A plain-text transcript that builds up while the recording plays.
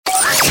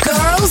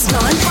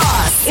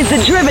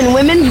the Driven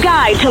Women's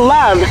Guide to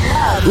Love,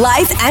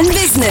 Life, and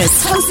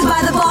Business. Hosted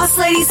by the boss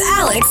ladies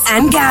Alex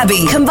and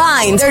Gabby.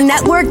 Combined, their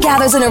network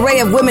gathers an array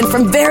of women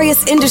from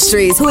various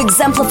industries who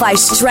exemplify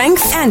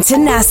strength and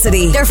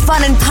tenacity. Their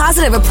fun and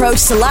positive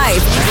approach to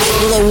life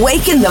will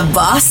awaken the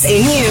boss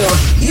in you.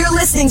 You're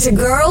listening to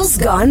Girls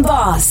Gone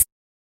Boss.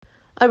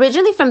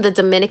 Originally from the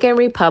Dominican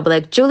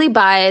Republic, Julie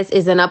Baez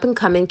is an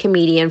up-and-coming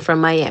comedian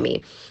from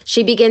Miami.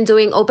 She began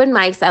doing open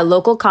mics at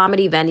local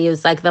comedy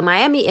venues like the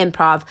Miami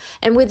Improv,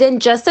 and within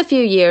just a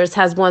few years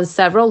has won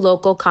several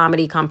local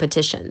comedy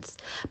competitions.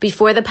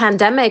 Before the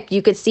pandemic,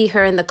 you could see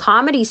her in the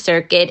comedy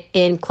circuit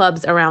in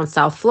clubs around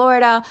South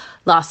Florida,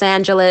 Los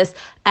Angeles,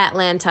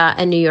 Atlanta,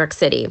 and New York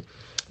City.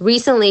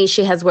 Recently,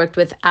 she has worked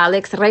with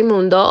Alex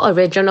Raimundo,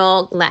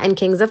 original Latin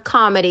Kings of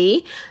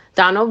Comedy,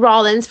 Donald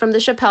Rollins from The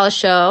Chappelle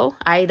Show,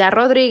 Aida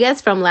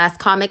Rodriguez from Last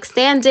Comic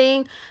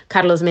Standing,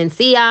 Carlos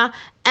Mencia,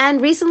 and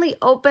recently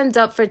opened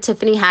up for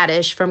Tiffany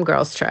Haddish from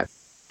Girls Trip.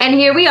 And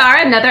here we are,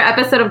 another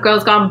episode of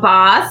Girls Gone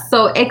Boss.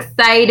 So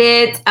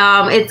excited.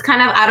 It's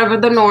kind of out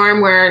of the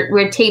norm.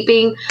 We're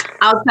taping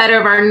outside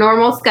of our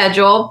normal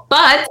schedule,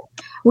 but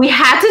we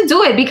had to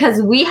do it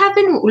because we have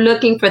been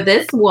looking for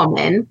this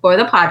woman for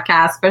the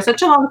podcast for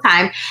such a long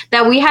time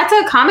that we had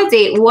to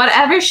accommodate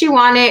whatever she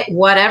wanted,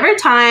 whatever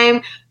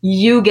time,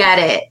 you get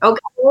it. Okay.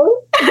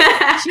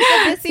 She's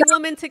a busy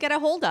woman to get a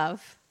hold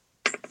of.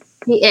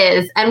 She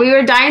is. And we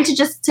were dying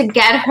to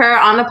get her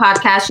on the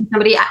podcast. She's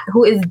somebody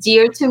who is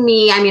dear to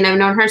me. I mean, I've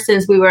known her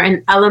since we were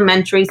in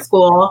elementary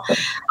school.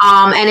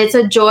 And it's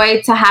a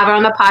joy to have her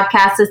on the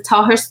podcast to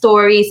tell her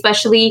story,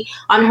 especially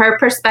on her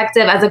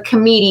perspective as a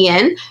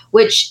comedian,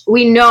 which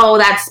we know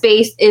that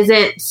space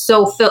isn't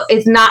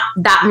it's not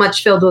that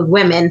much filled with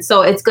women.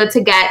 So it's good to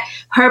get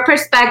her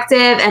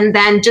perspective and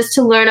then just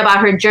to learn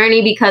about her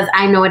journey because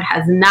I know it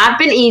has not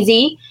been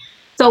easy.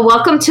 So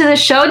welcome to the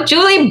show,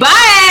 Julie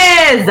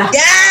Baez.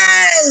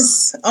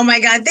 Yes. Oh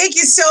my God. Thank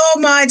you so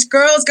much.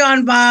 Girls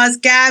Gone Boss,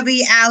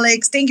 Gabby,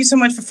 Alex. Thank you so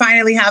much for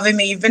finally having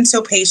me. You've been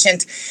so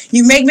patient.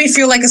 You make me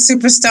feel like a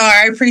superstar.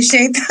 I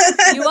appreciate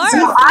that. You are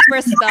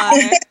a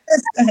superstar.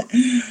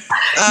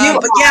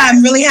 But yeah,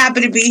 I'm really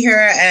happy to be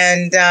here.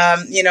 And,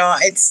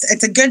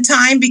 it's a good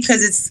time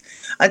because it's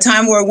a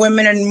time where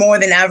women are more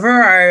than ever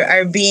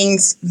are being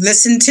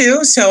listened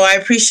to. So I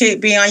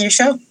appreciate being on your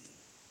show.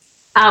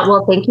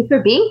 Well, thank you for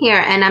being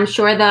here. And I'm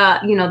sure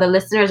the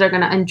listeners are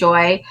going to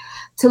enjoy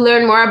to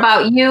learn more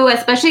about you,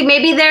 especially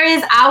maybe there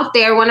is out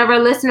there, one of our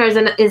listeners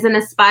is an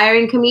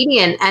aspiring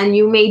comedian and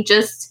you may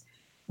just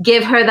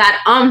give her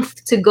that oomph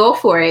to go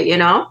for it,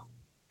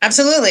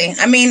 Absolutely.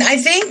 I mean, I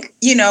think,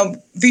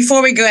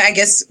 before we go, I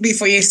guess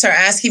before you start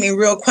asking me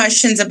real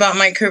questions about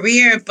my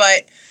career,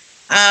 but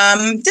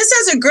just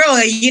as a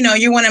girl,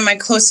 you're one of my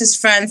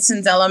closest friends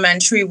since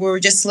elementary. We were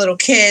just little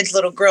kids,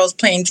 little girls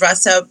playing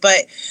dress up,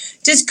 but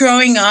just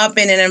growing up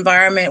in an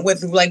environment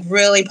with like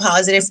really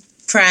positive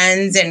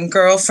friends and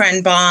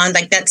girlfriend bond,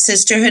 like that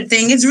sisterhood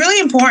thing is really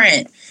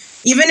important.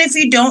 Even if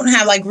you don't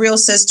have like real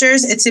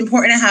sisters, it's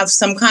important to have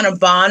some kind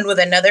of bond with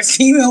another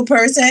female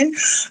person,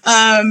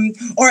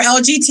 or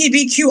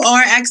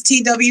LGBTQR,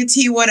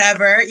 XTWT,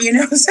 whatever,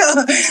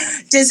 so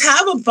just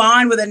have a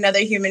bond with another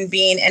human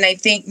being. And I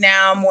think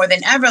now more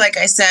than ever, like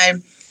I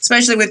said,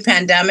 especially with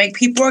pandemic,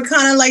 people are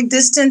kind of like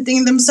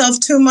distancing themselves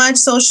too much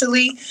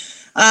socially,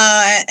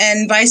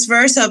 and vice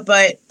versa.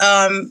 But,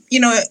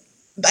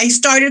 I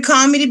started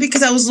comedy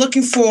because I was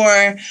looking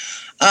for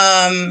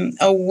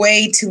a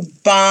way to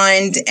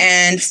bond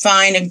and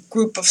find a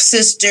group of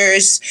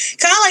sisters,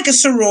 kind of like a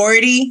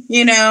sorority,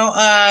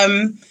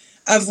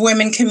 of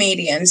women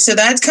comedians. So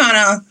that's kind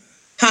of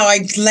how I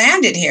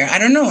landed here. I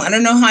don't know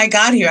how I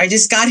got here. I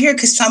just got here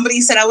because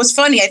somebody said I was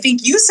funny. I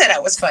think you said I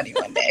was funny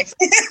one day.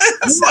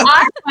 So.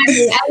 I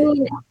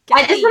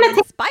just want to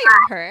inspire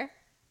her.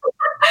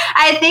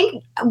 I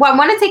think I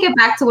want to take it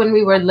back to when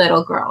we were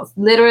little girls.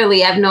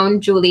 Literally, I've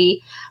known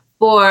Julie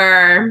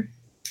for,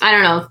 I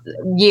don't know,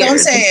 years. Don't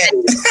say it.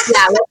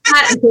 Yeah, let's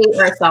not date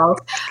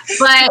ourselves.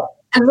 But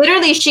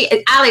literally,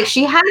 Alex,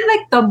 she had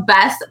like the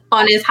best,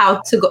 funnest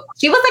how to go.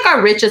 She was like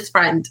our richest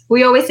friend.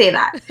 We always say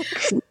that.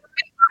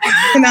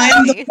 And I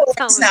am the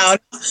poorest now.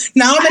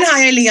 Now I'm in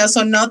Hialeah,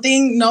 so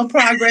no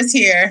progress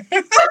here.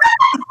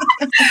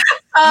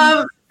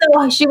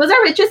 So she was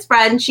our richest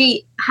friend.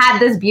 She had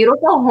this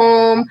beautiful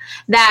home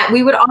that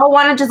we would all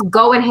want to just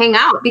go and hang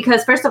out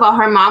because, first of all,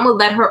 her mom would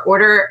let her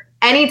order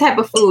any type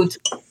of food,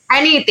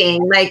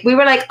 anything. Like we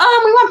were like,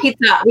 oh, we want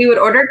pizza. We would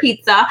order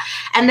pizza.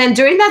 And then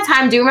during that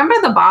time, do you remember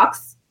the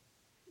box?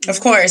 Of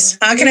course.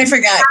 How can I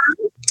forget?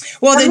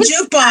 Well, the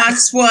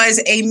Jukebox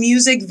was a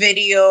music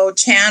video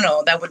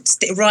channel that would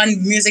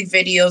run music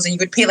videos, and you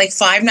would pay like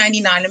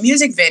 $5.99 a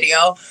music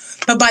video.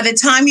 But by the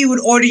time you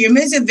would order your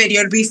music video,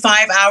 it'd be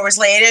 5 hours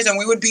later, and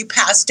we would be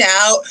passed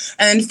out.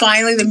 And then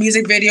finally, the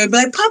music video would be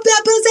like, "Pop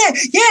that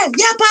pussy, yeah,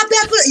 pop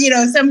that pussy,"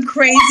 some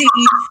crazy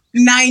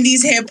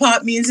 90s hip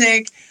hop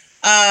music.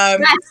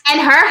 Yes,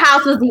 and her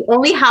house was the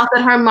only house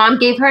that her mom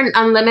gave her an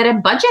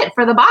unlimited budget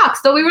for the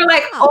box. So we were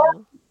like,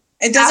 oh.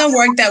 It doesn't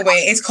work that way.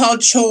 It's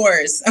called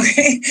chores.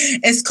 Okay.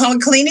 It's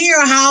called cleaning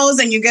your house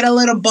and you get a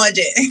little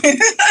budget. She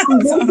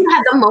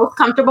had the most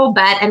comfortable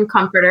bed and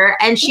comforter.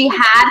 And she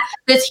had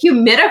this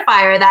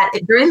humidifier that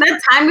during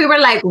that time we were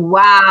like,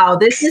 wow,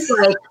 this is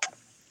like,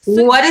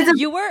 So what is it?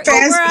 You were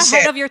Fancy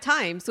ahead shit. of your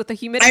times with the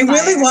humidifier. I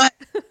really was.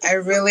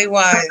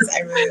 I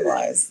really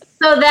was.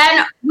 So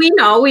then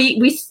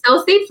we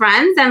still stay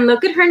friends, and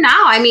look at her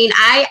now. I mean,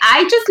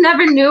 I just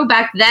never knew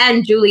back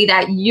then, Julie,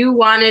 that you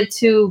wanted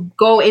to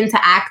go into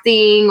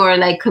acting or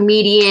like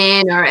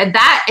comedian or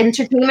that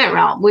entertainment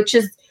realm, which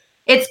is,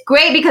 it's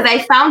great because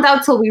I found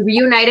out till we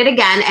reunited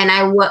again,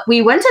 and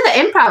we went to the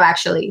Improv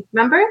actually,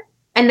 remember?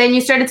 And then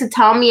you started to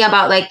tell me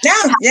about like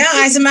Yeah.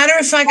 As a matter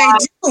of fact, I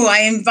do. I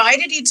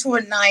invited you to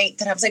a night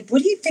that I was like,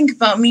 "What do you think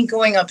about me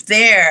going up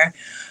there?"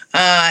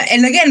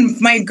 And again,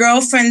 my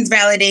girlfriend's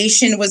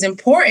validation was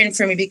important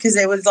for me because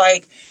it was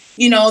like,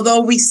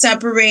 although we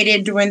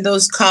separated during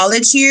those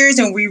college years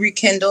and we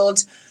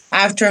rekindled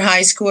after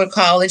high school or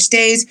college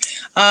days,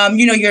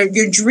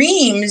 your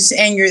dreams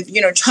and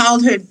your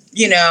childhood,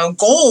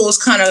 goals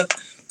kind of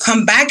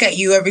come back at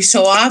you every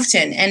so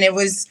often. And it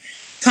was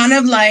kind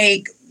of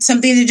like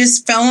something that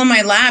just fell on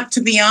my lap, to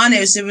be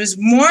honest. It was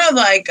more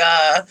like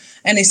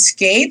an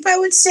escape, I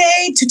would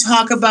say, to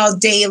talk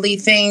about daily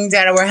things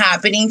that were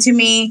happening to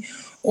me,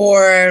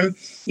 or,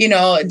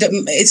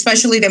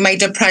 especially my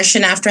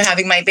depression after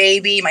having my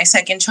baby, my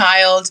second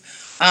child.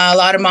 A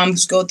lot of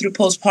moms go through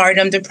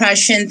postpartum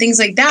depression, things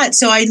like that.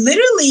 So I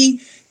literally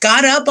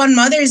got up on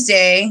Mother's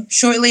Day,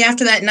 shortly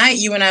after that night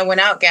you and I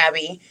went out,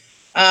 Gabby.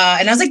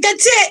 And I was like,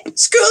 that's it.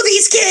 Screw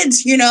these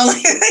kids,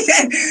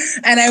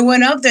 And I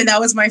went up there. That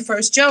was my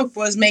first joke,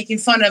 was making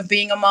fun of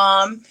being a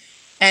mom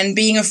and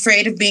being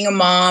afraid of being a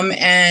mom,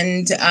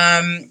 and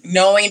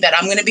knowing that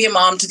I'm going to be a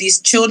mom to these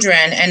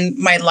children and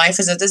my life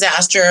is a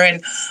disaster,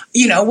 and,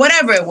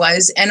 whatever it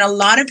was. And a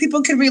lot of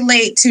people could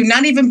relate to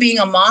not even being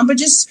a mom, but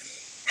just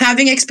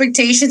having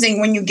expectations.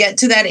 And when you get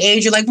to that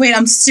age, you're like, wait,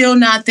 I'm still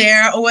not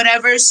there or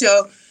whatever.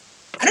 So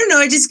I don't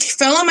know. It just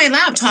fell on my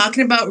lap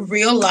talking about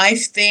real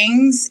life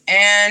things.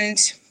 And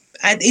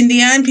in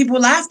the end, people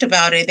laughed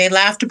about it. They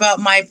laughed about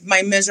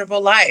my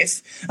miserable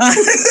life.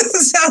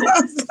 So,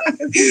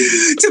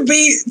 to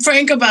be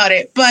frank about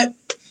it. But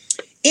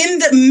in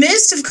the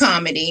midst of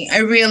comedy, I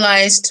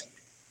realized,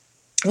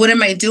 what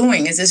am I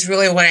doing? Is this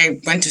really what I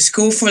went to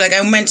school for? Like,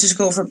 I went to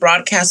school for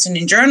broadcasting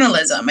and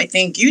journalism. I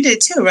think you did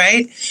too,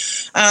 right?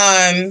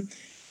 I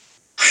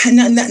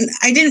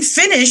didn't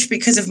finish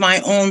because of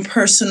my own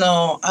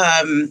personal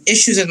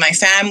issues with my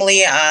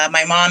family.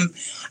 My mom,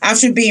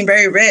 after being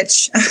very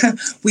rich,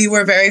 we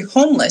were very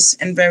homeless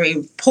and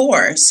very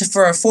poor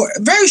for a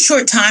very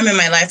short time in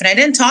my life. And I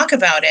didn't talk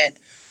about it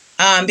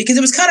because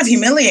it was kind of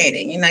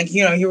humiliating. And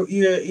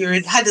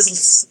you had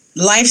this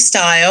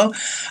lifestyle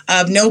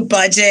of no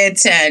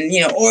budget and,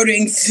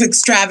 ordering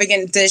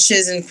extravagant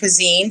dishes and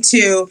cuisine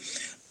to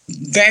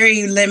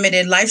very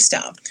limited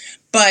lifestyle.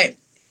 But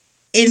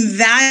in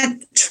that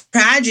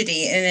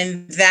tragedy and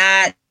in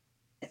that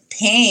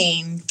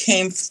pain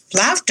came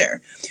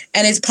laughter,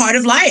 and it's part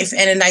of life.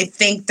 And I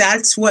think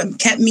that's what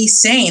kept me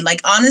sane.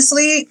 Like,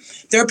 honestly,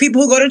 there are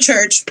people who go to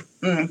church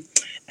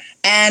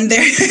and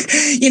they're,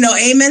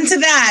 amen to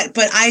that.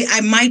 But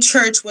my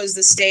church was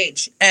the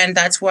stage, and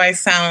that's where I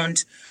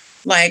found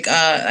like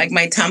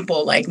my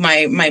temple, like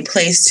my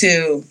place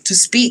to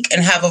speak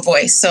and have a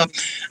voice. So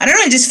I don't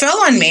know, it just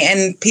fell on me,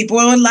 and people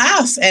would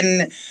laugh.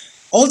 And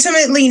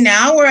ultimately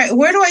now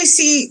where do I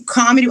see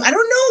comedy? I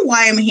don't know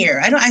why I'm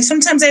here. I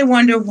sometimes I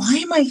wonder, why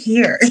am I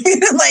here?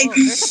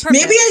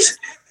 Maybe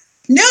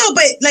no,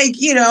 but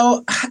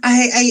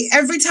I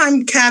every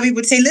time Gabby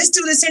would say, let's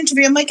do this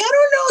interview, I'm like, I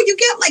don't know. You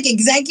get like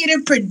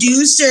executive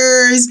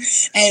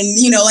producers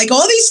and, like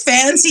all these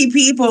fancy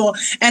people.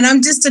 And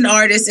I'm just an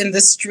artist in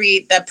the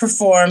street that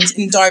performs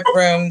in dark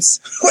rooms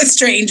with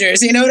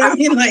strangers. You know what I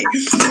mean? Like,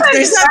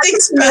 there's nothing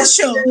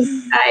special.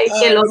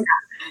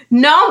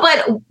 No,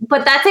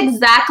 but that's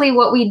exactly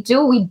what we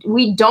do.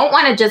 We don't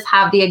want to just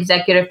have the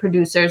executive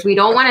producers. We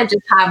don't want to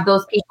just have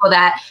those people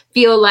that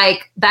feel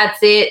like that's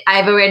it.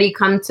 I've already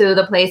come to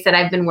the place that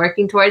I've been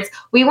working towards.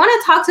 We want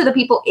to talk to the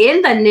people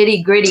in the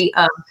nitty gritty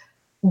of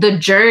the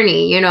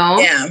journey,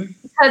 Yeah.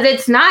 Because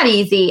it's not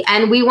easy.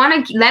 And we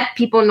want to let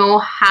people know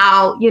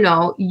how,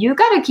 you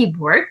got to keep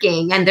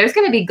working, and there's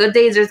going to be good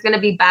days. There's going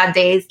to be bad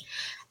days,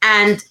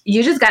 and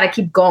you just got to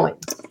keep going.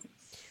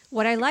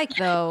 What I like,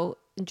 though,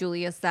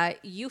 Julie, is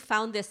that you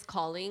found this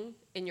calling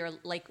in your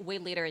way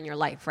later in your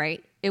life,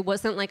 right? It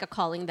wasn't like a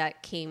calling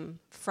that came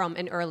from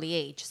an early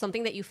age,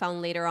 something that you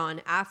found later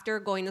on after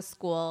going to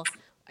school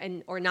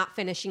or not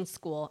finishing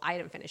school. I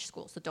didn't finish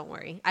school, so don't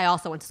worry. I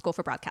also went to school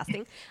for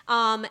broadcasting.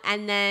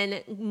 And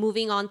then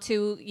moving on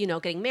to,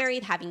 getting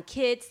married, having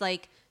kids,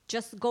 like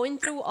just going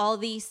through all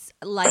these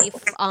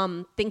life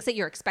things that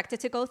you're expected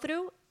to go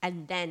through.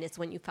 And then it's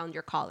when you found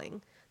your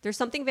calling. There's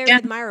something very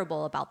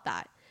admirable about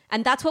that.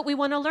 And that's what we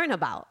want to learn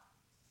about.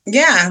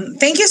 Yeah,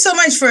 thank you so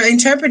much for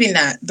interpreting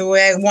that the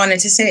way I wanted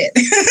to say it.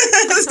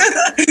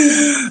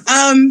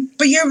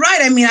 But you're right.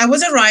 I mean, I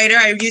was a writer.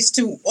 I used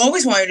to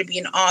always wanted to be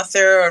an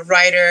author or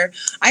writer.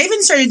 I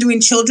even started doing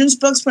children's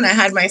books when I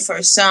had my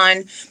first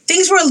son.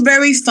 Things were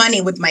very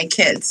funny with my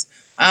kids.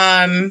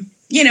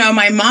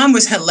 My mom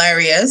was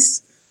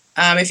hilarious.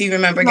 If you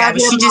remember,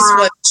 Gabby, she just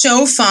was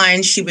so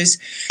fun. She was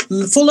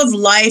full of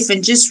life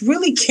and just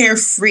really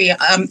carefree,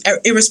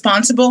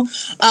 irresponsible.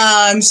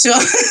 So she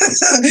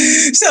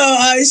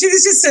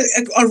was just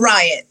a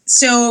riot.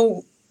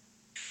 So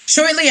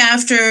shortly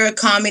after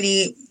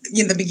comedy,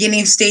 the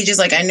beginning stages,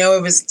 like I know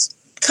it was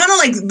kind of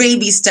like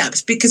baby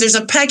steps because there's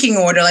a pecking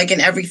order, like in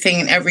everything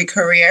in every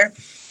career.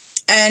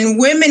 And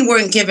women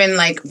weren't given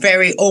like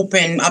very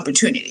open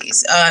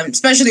opportunities,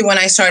 especially when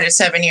I started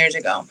 7 years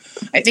ago.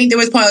 I think there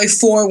was probably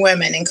 4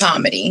 women in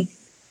comedy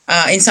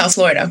in South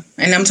Florida.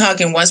 And I'm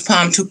talking West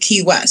Palm to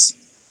Key West.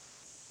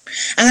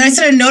 And then I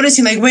started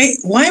noticing like, wait,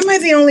 why am I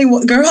the only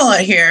girl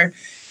out here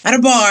at a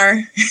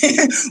bar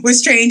with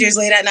strangers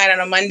late at night on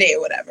a Monday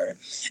or whatever?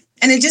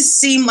 And it just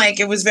seemed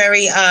like it was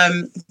very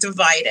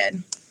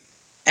divided.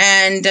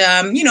 And,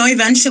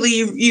 eventually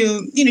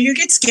you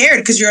get scared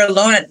because you're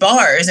alone at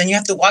bars and you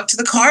have to walk to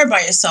the car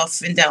by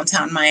yourself in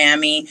downtown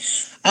Miami.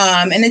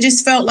 And it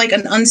just felt like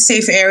an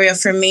unsafe area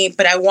for me,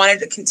 but I wanted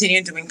to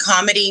continue doing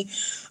comedy.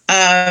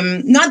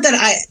 Not that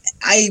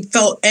I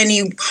felt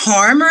any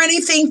harm or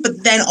anything,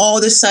 but then all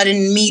of a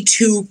sudden Me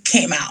Too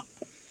came out.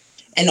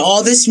 And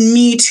all this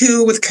Me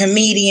Too with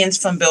comedians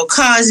from Bill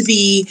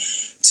Cosby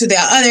to the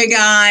other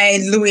guy,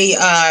 Louis,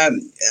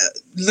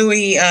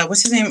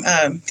 what's his name?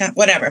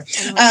 Whatever.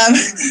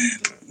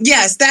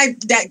 Yes,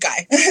 that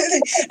guy.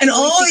 And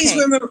all these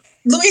women,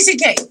 Louis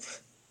C.K.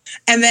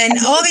 And then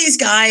all these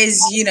guys,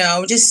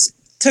 just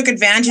took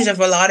advantage of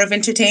a lot of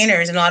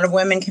entertainers and a lot of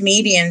women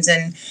comedians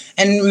and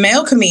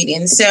male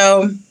comedians.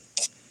 So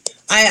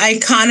I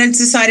kind of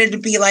decided to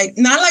be like,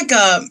 not like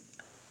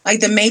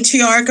the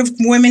matriarch of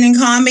women in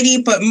comedy,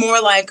 but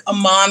more like a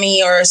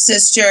mommy or a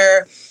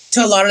sister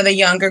to a lot of the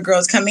younger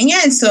girls coming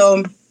in.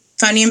 So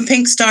Funny and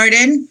Pink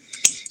started,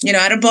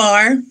 at a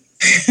bar,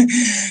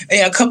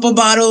 a couple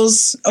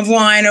bottles of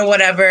wine or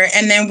whatever.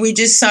 And then we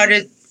just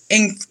started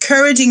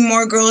encouraging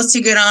more girls to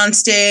get on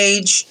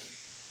stage.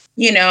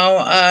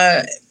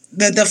 The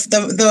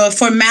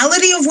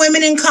formality of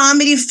women in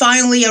comedy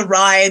finally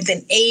arrived,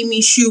 and Amy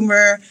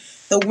Schumer,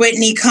 the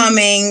Whitney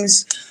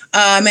Cummings,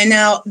 and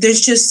now there's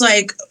just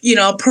like,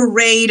 a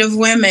parade of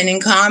women in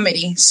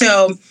comedy.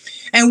 So,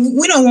 and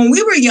when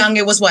we were young,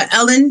 it was what?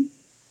 Ellen,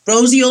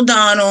 Rosie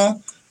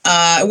O'Donnell,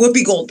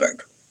 Whoopi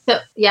Goldberg.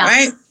 Yeah.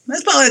 Right?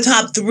 That's probably the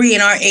top 3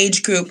 in our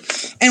age group.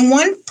 And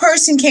one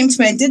person came to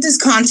me. I did this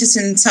contest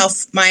in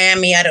South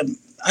Miami at an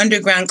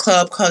underground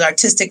club called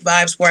Artistic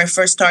Vibes, where I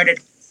first started.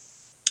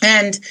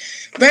 And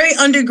very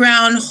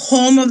underground,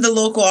 home of the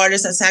local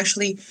artists. That's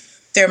actually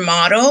their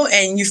motto.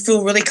 And you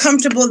feel really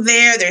comfortable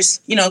there. There's,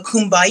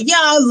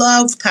 kumbaya,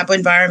 love type of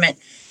environment.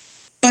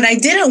 But I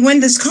didn't win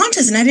this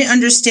contest, and I didn't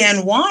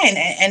understand why.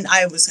 And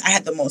I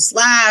had the most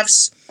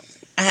laughs.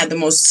 I had the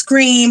most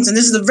screams. And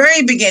this is the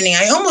very beginning.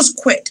 I almost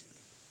quit.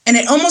 And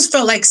it almost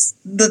felt like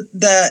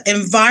the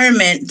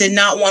environment did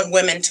not want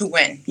women to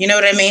win. You know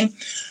what I mean?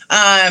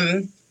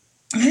 I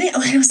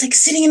was like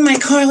sitting in my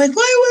car, like,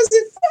 why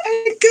wasn't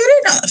I good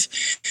enough?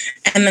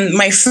 And then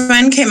my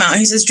friend came out.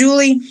 He says,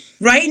 Julie,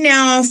 right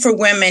now for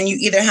women, you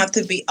either have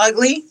to be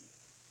ugly,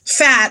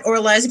 fat, or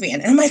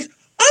lesbian. And I'm like, I'm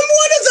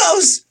one of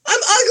those. I'm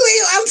ugly,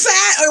 I'm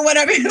fat, or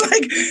whatever.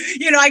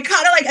 I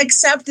kind of like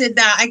accepted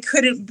that I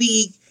couldn't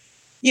be,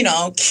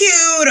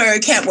 cute, or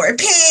can't wear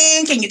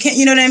pink, and you can't,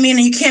 you know what I mean?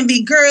 And you can't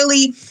be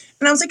girly.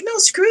 And I was like, no,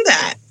 screw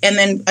that. And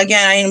then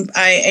again,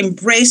 I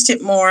embraced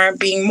it more,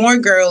 being more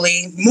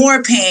girly,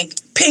 more pink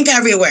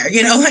everywhere,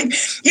 like,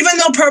 even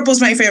though purple's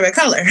my favorite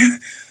color.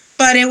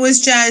 But it was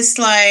just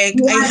like,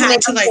 I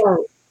had to like,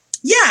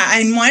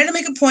 I wanted to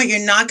make a point.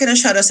 You're not going to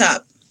shut us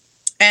up.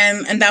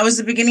 And that was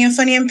the beginning of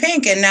Funny and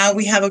Pink. And now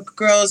we have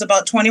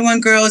about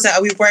 21 girls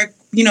that we work,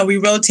 we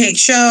rotate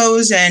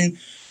shows, and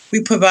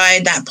we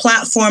provide that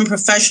platform,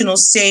 professional,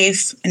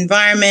 safe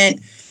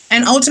environment,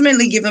 and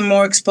ultimately give them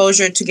more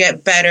exposure to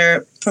get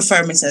better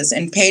performances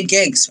and paid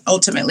gigs,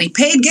 ultimately.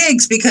 Paid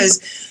gigs, because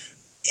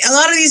a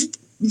lot of these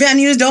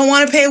venues don't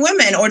want to pay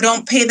women or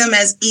don't pay them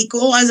as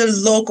equal as a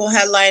local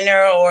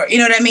headliner, or, you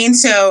know what I mean?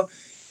 So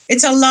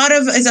it's a lot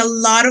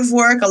of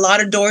work, a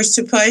lot of doors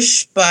to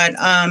push, but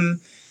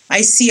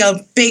I see a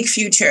big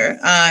future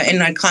in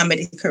my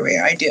comedy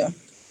career. I do.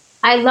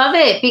 I love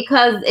it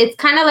because it's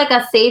kind of like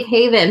a safe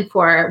haven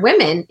for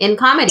women in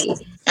comedy.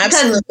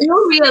 Absolutely. Because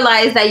you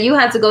realize that you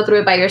had to go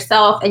through it by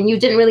yourself and you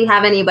didn't really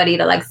have anybody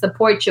to like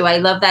support you. I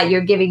love that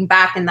you're giving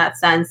back in that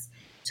sense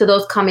to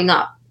those coming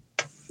up.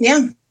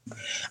 Yeah.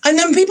 And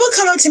then people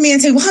come up to me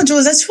and say, wow,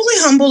 Jules, that's really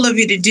humble of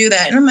you to do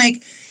that. And I'm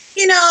like,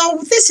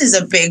 this is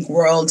a big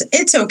world.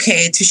 It's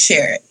okay to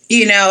share it.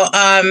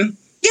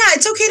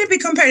 It's okay to be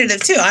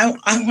competitive too. I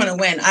want to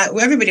win.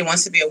 Everybody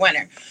wants to be a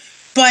winner.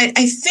 But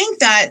I think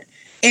that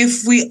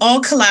if we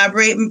all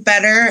collaborate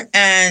better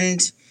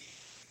and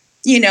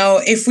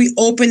if we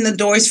open the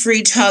doors for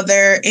each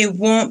other, it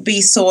won't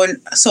be so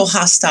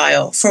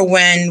hostile for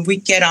when we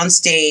get on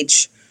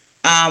stage.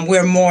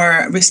 We're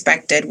more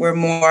respected. We're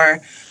more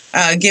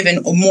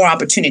given more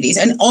opportunities.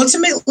 And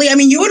ultimately, I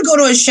mean, you would go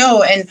to a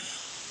show and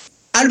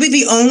I'd be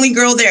the only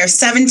girl there,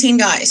 17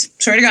 guys.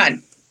 Swear to God.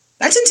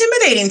 That's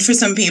intimidating for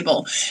some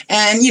people.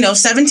 And,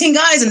 17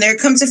 guys, and there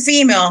comes a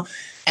female.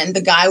 And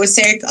the guy would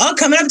say, oh,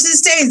 coming up to the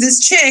stage, this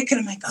chick. And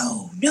I'm like,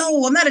 oh,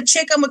 no, I'm not a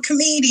chick. I'm a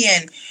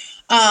comedian.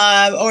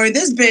 Or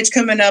this bitch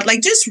coming up.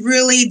 Like, just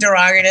really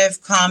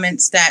derogative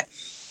comments that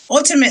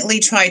ultimately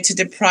try to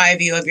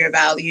deprive you of your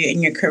value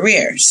in your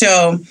career.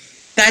 So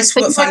that's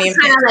what funny.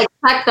 Kind of like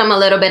check them a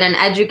little bit and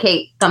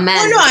educate the men.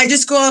 Oh no, I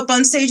just go up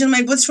on stage and I'm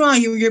like, "What's wrong?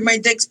 You're my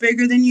dick's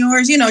bigger than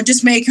yours."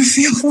 Just make them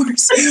feel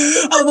worse,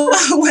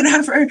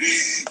 whatever.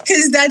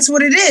 Because that's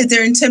what it is.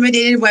 They're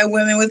intimidated by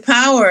women with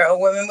power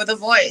or women with a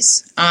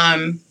voice.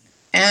 And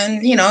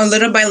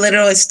little by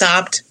little, it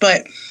stopped.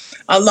 But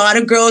a lot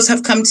of girls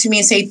have come to me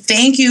and say,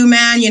 "Thank you,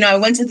 man. I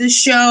went to this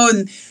show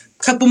and."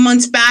 Couple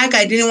months back,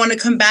 I didn't want to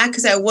come back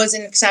because I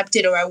wasn't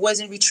accepted or I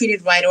wasn't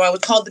retreated right or I was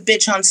called the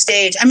bitch on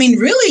stage. I mean,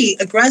 really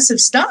aggressive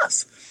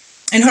stuff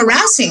and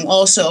harassing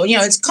also.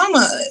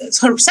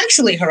 It's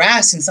sexually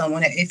harassing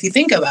someone if you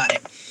think about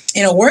it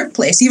in a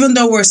workplace. Even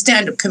though we're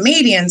stand-up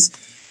comedians,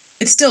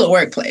 it's still a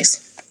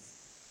workplace.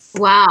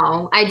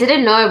 Wow. I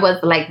didn't know it was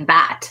like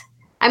that.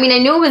 I mean, I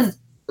knew it was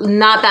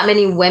not that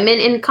many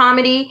women in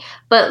comedy,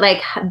 but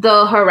like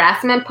the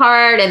harassment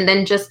part and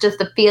then just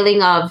the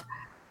feeling of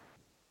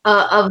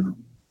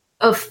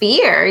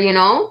fear,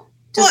 well,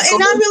 and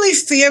not really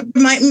fear,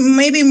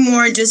 maybe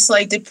more just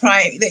like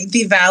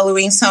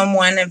devaluing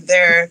someone of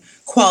their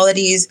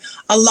qualities.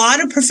 A lot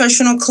of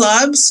professional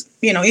clubs,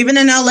 even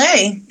in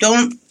LA,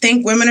 don't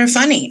think women are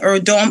funny or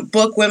don't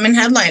book women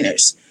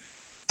headliners.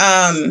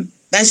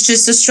 That's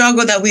just a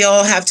struggle that we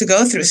all have to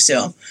go through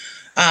still.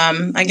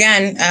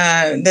 Again,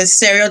 the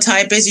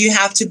stereotype is you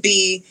have to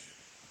be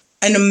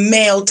in a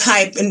male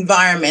type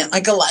environment,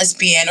 like a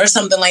lesbian or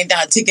something like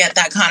that, to get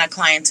that kind of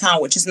clientele,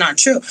 which is not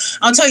true.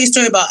 I'll tell you a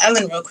story about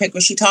Ellen real quick,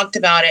 where she talked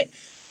about it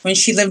when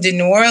she lived in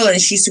New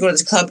Orleans. She used to go to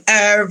this club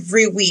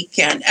every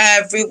weekend,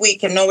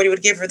 and nobody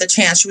would give her the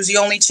chance. She was the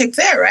only chick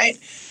there, right?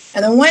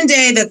 And then one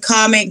day, the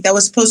comic that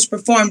was supposed to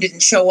perform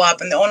didn't show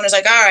up, and the owner's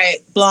like, all right,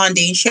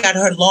 Blondie. She had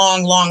her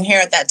long, long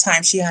hair at that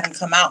time. She hadn't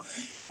come out.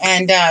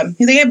 And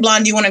he's like, hey,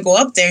 Blondie, you want to go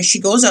up there? She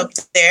goes up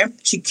there.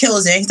 She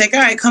kills it. He's like, all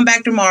right, come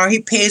back tomorrow.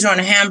 He pays her on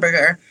a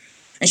hamburger.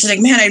 And she's like,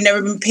 man, I've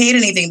never been paid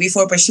anything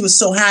before. But she was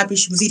so happy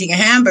she was eating a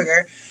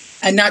hamburger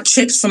and not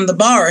chips from the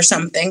bar or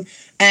something.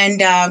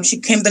 And she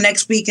came the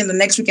next week and the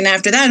next weekend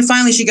after that. And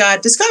finally, she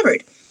got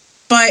discovered.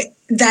 But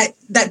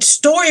that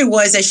story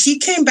was that she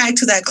came back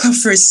to that club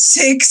for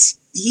 6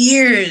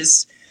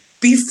 years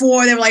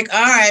before they were like,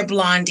 all right,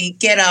 Blondie,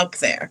 get up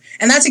there.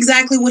 And that's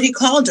exactly what he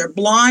called her,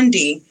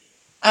 Blondie.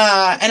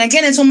 And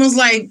again, it's almost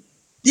like,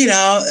 putting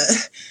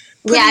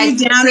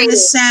you down in a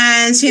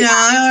sense, all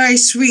right,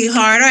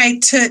 sweetheart, all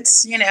right,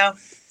 toots,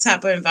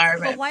 type of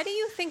environment. But why do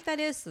you think that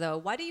is, though?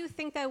 Why do you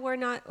think that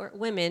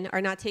women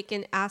are not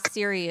taken as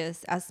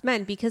serious as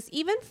men? Because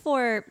even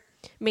for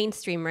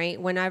mainstream,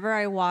 right, whenever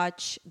I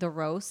watch The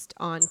Roast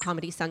on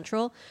Comedy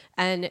Central,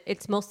 and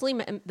it's mostly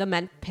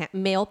the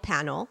male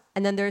panel,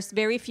 and then there's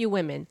very few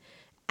women.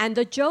 And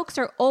the jokes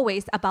are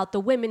always about the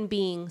women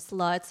being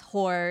sluts,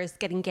 whores,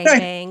 getting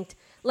gangbanged.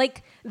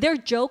 Like, their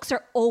jokes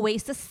are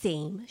always the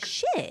same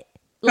shit.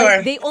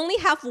 Like, they only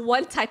have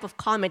one type of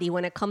comedy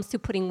when it comes to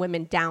putting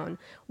women down.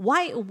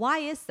 Why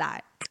is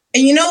that?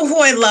 And you know who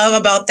I love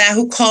about that?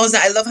 Who calls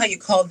that? I love how you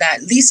called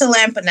that. Lisa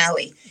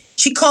Lampanelli.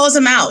 She calls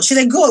them out. She's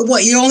like, "Good,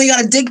 what? You only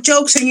got a dick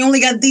jokes and you only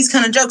got these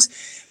kind of jokes?"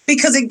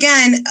 Because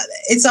again,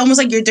 it's almost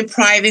like you're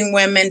depriving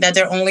women that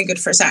they're only good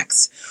for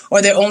sex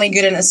or they're only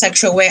good in a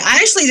sexual way. I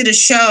actually did a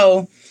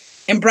show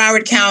in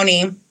Broward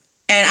County, and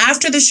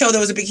after the show,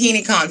 there was a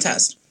bikini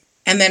contest.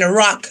 And then a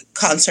rock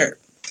concert.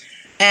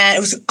 And it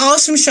was an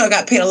awesome show. I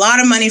got paid a lot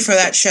of money for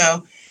that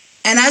show.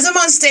 And as I'm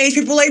on stage,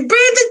 people are like,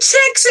 bring the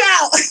chicks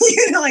out.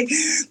 Like,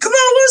 come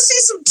on, we'll see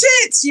some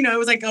tits. It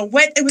was like a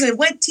wet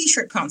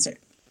t-shirt contest.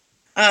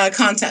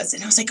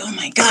 And I was like, oh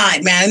my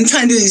God, man, I'm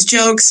trying to do these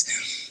jokes.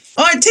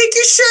 Oh, take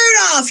your shirt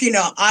off.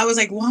 I was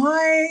like,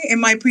 why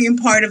am I being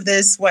part of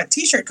this wet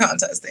t-shirt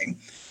contest thing?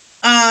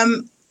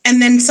 And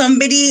then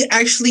somebody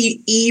actually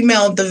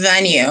emailed the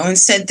venue and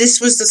said, this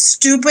was the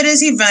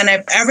stupidest event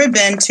I've ever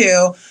been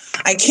to.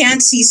 I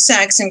can't see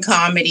sex and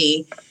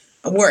comedy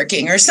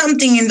working or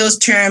something in those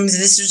terms.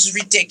 This is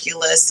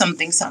ridiculous,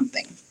 something.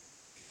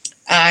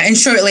 And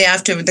shortly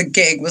after, the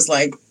gig was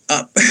like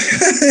up.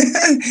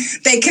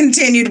 They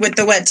continued with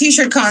the wet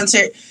t-shirt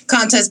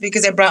contest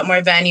because it brought more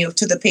value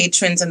to the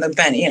patrons and the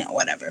venue,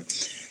 whatever.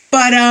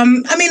 But,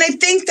 I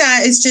think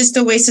that it's just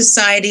the way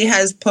society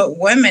has put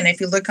women. If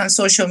you look on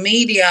social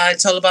media,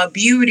 it's all about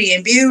beauty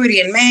and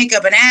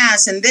makeup and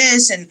ass and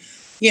this and,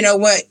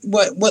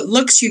 what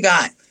looks you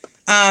got.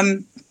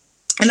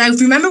 And I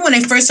remember when I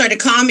first started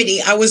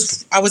comedy, I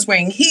was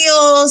wearing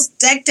heels,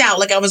 decked out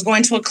like I was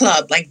going to a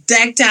club, like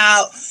decked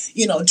out,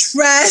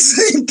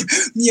 dress,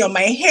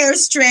 my hair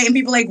straight. And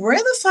people like, where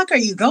the fuck are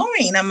you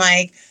going? I'm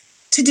like,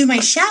 to do my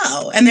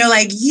show. And they're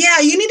like, yeah,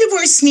 you need to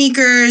wear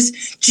sneakers,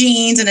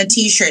 jeans, and a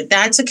t-shirt.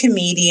 That's a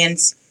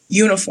comedian's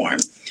uniform.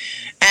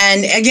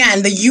 And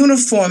again, the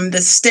uniform,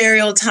 the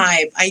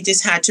stereotype, I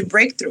just had to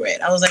break through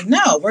it. I was like,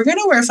 no, we're going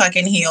to wear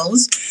fucking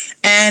heels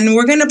and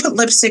we're going to put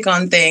lipstick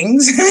on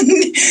things.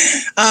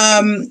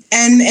 And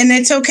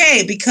it's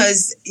okay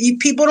because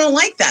people don't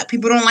like that.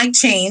 People don't like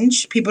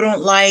change. People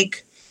don't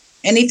like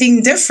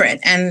anything different.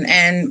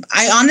 And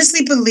I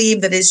honestly believe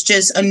that it's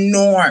just a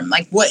norm,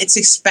 like what it's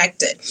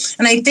expected.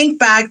 And I think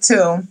back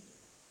to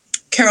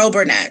Carol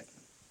Burnett.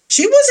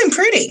 She wasn't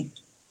pretty.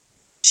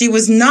 She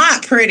was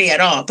not pretty at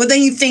all. But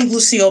then you think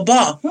Lucille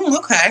Ball.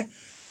 Okay.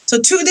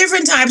 So two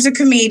different types of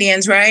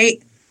comedians, right?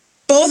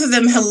 Both of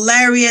them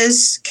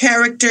hilarious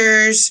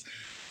characters,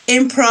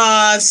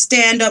 improv,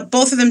 stand-up.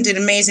 Both of them did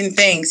amazing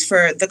things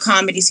for the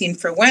comedy scene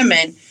for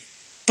women.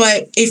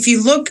 But if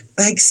you look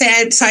like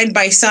side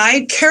by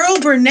side, Carol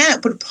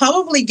Burnett would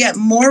probably get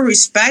more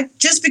respect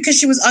just because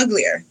she was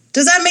uglier.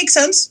 Does that make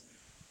sense?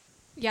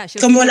 Yeah.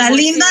 Como la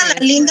linda,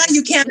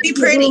 you can't be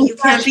pretty. You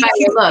can't be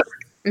cute.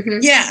 Mm-hmm.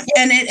 Yeah,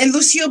 and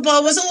Lucille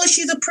Ball was,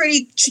 she's a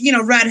pretty,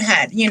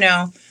 redhead,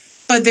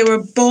 but they were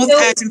both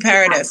as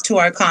imperative to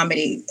our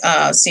comedy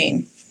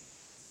scene.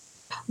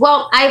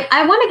 Well,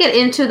 I want to get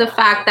into the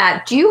fact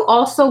that do you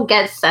also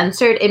get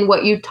censored in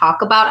what you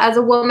talk about as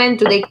a woman?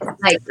 Do they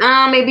like,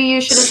 maybe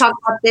you shouldn't talk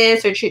about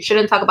this or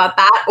shouldn't talk about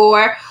that?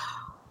 Or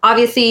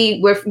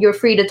obviously you're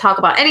free to talk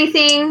about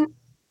anything?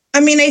 I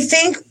mean, I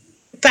think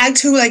back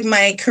to like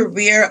my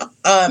career,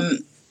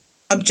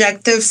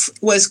 objective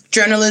was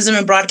journalism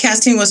and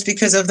broadcasting was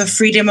because of the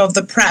freedom of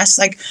the press.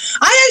 Like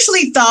I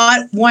actually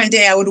thought one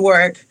day I would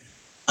work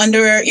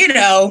under,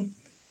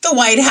 the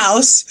White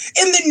House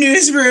in the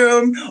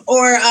newsroom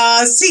or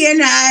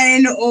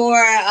CNN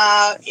or,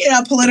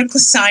 political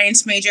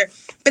science major,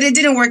 but it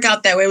didn't work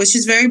out that way. It was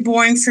just very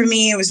boring for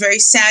me. It was very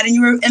sad.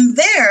 And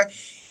there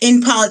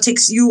in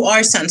politics, you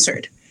are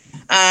censored.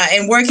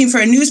 And working for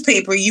a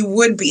newspaper, you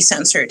would be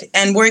censored.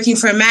 And working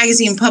for a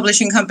magazine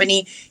publishing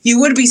company, you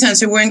would be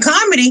censored. We're in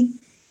comedy,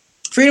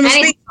 freedom of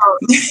speech.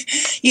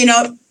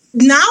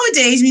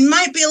 Nowadays, we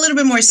might be a little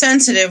bit more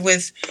sensitive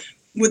with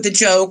the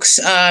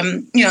jokes.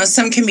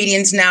 Some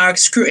comedians now are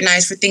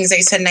scrutinized for things they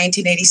said in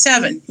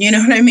 1987. You know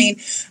what I mean?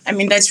 I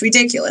mean, that's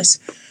ridiculous.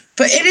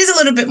 But it is a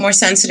little bit more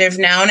sensitive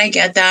now, and I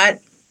get that.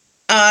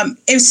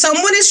 If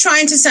someone is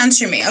trying to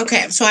censor me,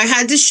 okay, so I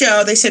had this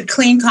show, they said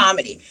clean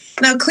comedy.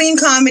 Now, clean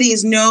comedy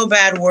is no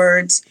bad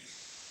words.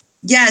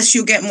 Yes,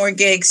 you'll get more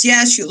gigs.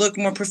 Yes, you look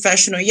more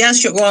professional.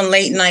 Yes, you'll go on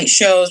late night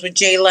shows with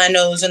Jay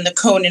Leno's and the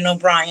Conan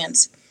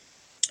O'Briens.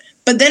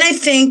 But then I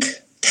think,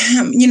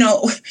 damn,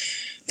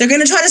 they're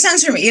going to try to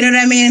censor me. You know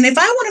what I mean? And if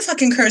I want to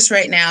fucking curse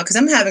right now, because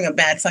I'm having a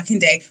bad fucking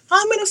day,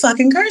 I'm going to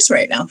fucking curse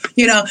right now.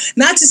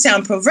 Not to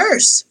sound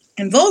perverse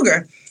and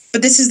vulgar,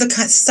 but this is the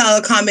style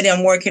of comedy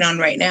I'm working on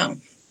right now.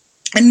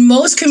 And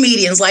most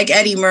comedians like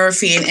Eddie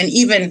Murphy and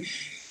even,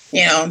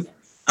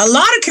 a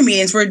lot of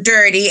comedians were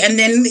dirty. And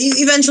then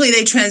eventually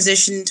they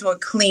transitioned into a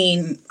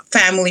clean,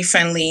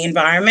 family-friendly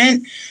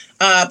environment.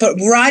 But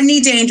Rodney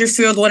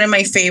Dangerfield, one of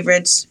my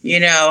favorites, he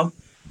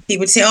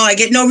would say, I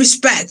get no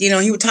respect.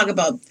 He would talk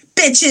about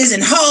bitches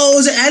and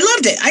hoes. And I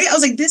loved it. I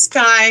was like, this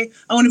guy,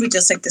 I want to be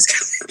just like this guy.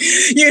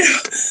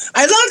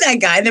 I love that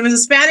guy. There was a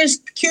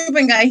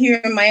Spanish-Cuban guy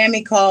here in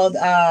Miami called,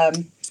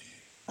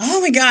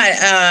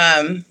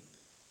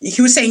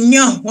 he would say,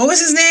 no. What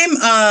was his name?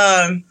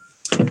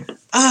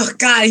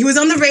 He was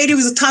on the radio.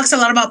 He talks a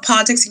lot about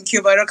politics in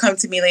Cuba. It'll come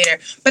to me later.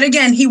 But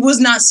again, he was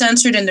not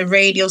censored and the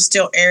radio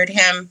still aired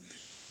him.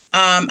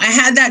 I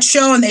had that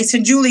show and they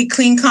said, Julie,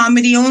 clean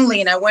comedy only.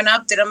 And I went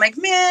up there. I'm like,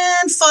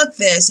 man, fuck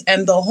this.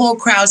 And the whole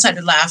crowd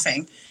started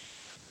laughing.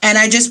 And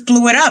I just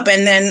blew it up.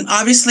 And then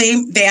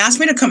obviously they asked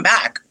me to come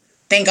back.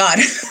 Thank God.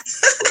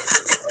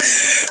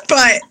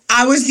 But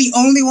I was the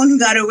only one who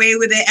got away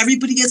with it.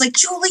 Everybody is like,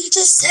 Julie, you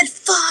just said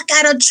fuck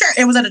at a church.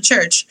 It was at a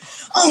church.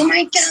 Oh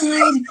my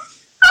God.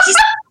 He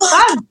said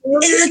fuck in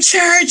the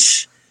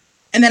church.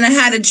 And then I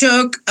had a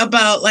joke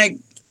about like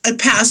a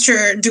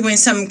pastor doing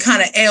some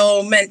kind of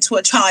ailment to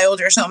a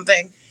child or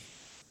something.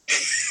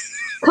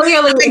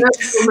 Clearly,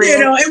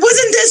 it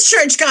wasn't this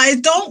church, guys.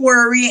 Don't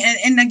worry.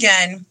 And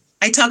again,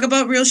 I talk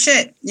about real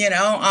shit, You do.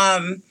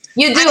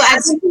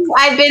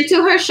 I've been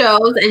to her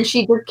shows and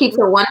she just keeps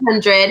it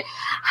 100.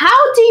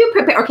 How do you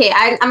prepare? Okay,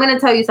 I'm going to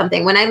tell you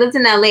something. When I lived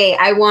in LA,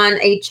 I won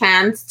a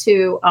chance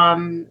to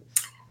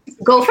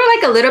go for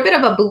like a little bit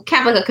of a boot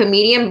camp, like a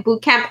comedian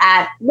boot camp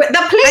at the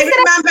place.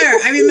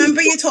 I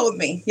remember you told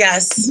me.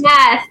 Yes.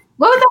 Yes.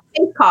 What was that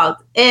place called?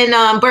 In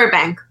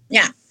Burbank.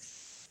 Yeah.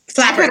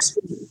 Flappers.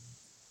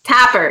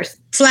 Tappers.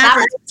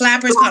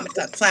 Flappers Comedy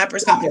Club.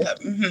 Flappers Comedy Club.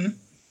 Mm-hmm.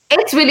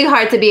 It's really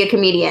hard to be a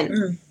comedian.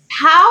 Mm.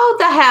 How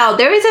the hell?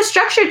 There is a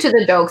structure to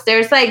the jokes.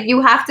 There's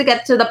you have to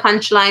get to the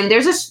punchline.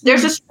 There's a structure to jokes, no? I remember you told me. Yes. What was that place called? In Burbank. Yeah. Flappers. Flappers Comedy Club. It's really hard to be a comedian. How the hell? There is a structure to the jokes. There's you have to get to the punchline.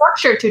 There's a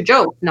structure to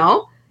jokes,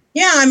 no?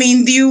 Yeah, I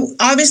mean, you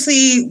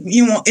obviously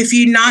if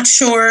you're not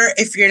sure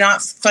if you're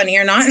not funny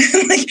or not,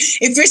 like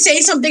if you're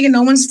saying something and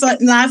no one's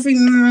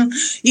laughing,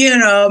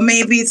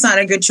 maybe it's not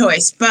a good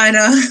choice. But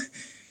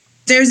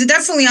there's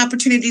definitely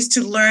opportunities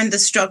to learn the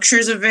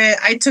structures of it.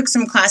 I took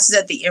some classes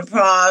at the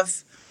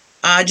Improv,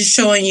 just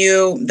showing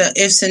you the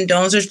ifs and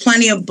don'ts. There's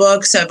plenty of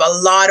books a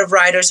lot of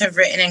writers have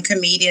written and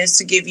comedians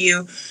to give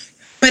you.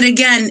 But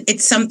again,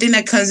 it's something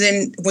that comes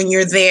in when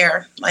you're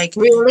there. Like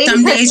Really?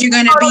 some days you're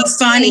going to be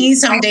funny.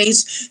 Some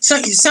days,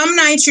 some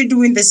nights you're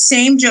doing the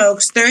same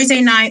jokes,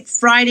 Thursday night,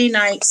 Friday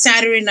night,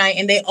 Saturday night,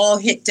 and they all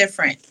hit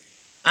different.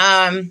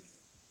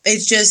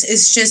 It's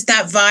just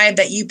that vibe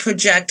that you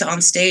project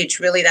on stage,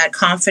 really that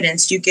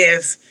confidence you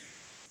give.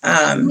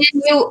 And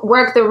you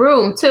work the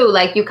room too.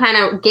 Like you kind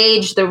of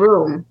gauge the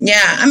room.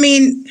 Yeah. I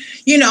mean,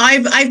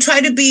 I've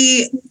tried to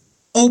be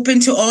open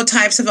to all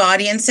types of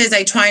audiences.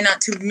 I try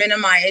not to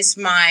minimize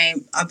my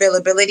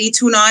availability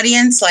to an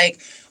audience.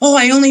 Like, oh,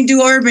 I only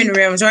do urban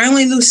rooms, or I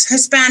only do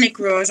Hispanic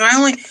rooms, or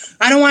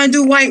I don't want to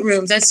do white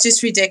rooms. That's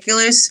just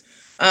ridiculous.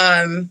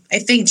 I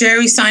think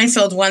Jerry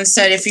Seinfeld once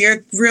said, if you're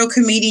a real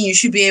comedian, you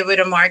should be able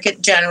to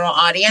market general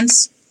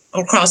audience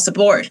across the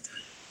board.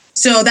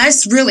 So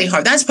that's really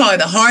hard. That's probably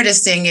the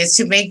hardest thing, is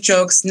to make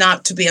jokes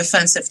not to be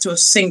offensive to a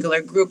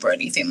singular group or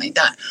anything like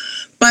that.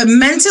 But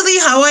mentally,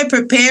 how I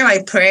prepare,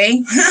 I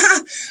pray.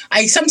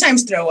 I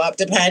sometimes throw up,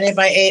 depending if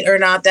I ate or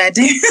not that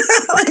day.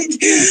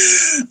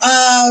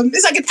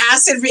 It's like an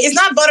acid. It's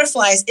not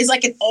butterflies. It's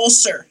like an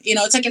ulcer.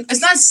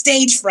 It's not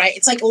stage fright.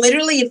 It's like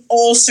literally an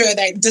ulcer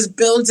that just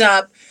builds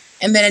up,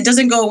 and then it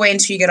doesn't go away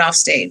until you get off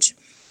stage.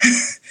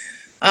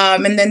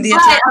 And then the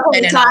I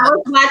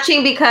was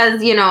watching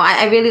because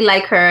I really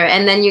like her,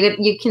 and then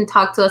you can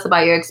talk to us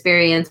about your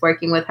experience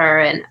working with her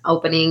and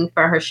opening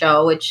for her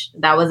show, which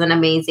that was an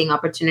amazing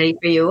opportunity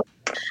for you.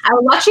 I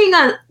was watching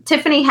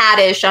Tiffany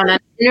Haddish on an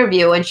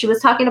interview, and she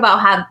was talking about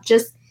how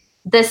just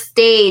the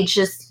stage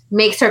just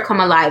makes her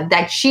come alive.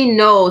 That she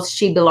knows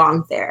she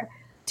belongs there.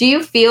 Do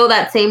you feel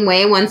that same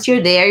way? Once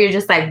you're there, you're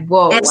just like,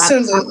 whoa.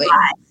 Absolutely.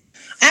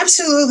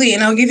 Absolutely.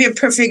 And I'll give you a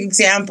perfect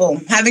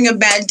example. Having a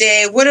bad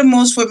day, what do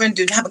most women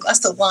do? Have a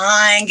glass of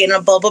wine, get in a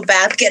bubble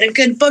bath, get a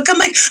good book. I'm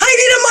like, I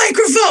need a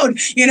microphone.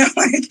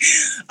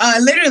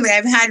 Literally,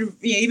 I've had,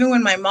 even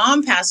when my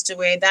mom passed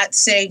away, that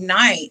same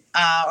night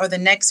or the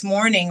next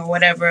morning or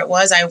whatever it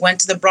was, I went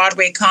to the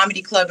Broadway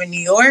Comedy Club in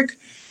New York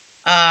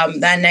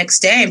that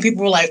next day. And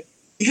people were like,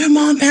 your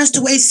mom passed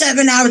away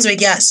 7 hours ago.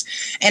 Yes.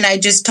 And I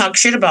just talked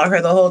shit about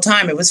her the whole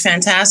time. It was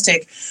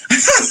fantastic.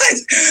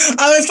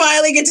 I would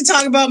finally get to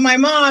talk about my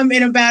mom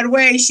in a bad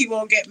way. She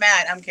won't get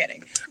mad. I'm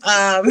kidding.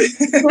 But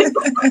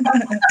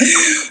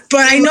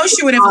I know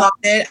she would have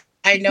loved it.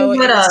 I know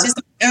it's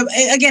just,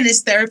 again,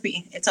 it's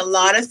therapy. It's a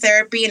lot of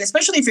therapy. And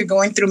especially if you're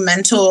going through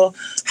mental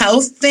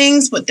health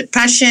things with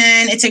depression,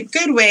 it's a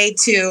good way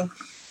to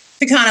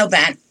kind of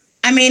vent.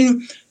 I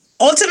mean,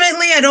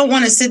 ultimately, I don't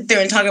want to sit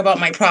there and talk about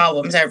my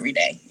problems every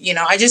day.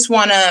 I just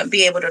want to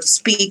be able to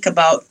speak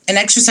about and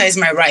exercise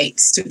my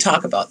rights to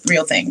talk about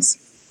real things.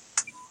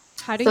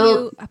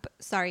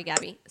 Sorry,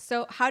 Gabby.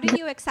 So how do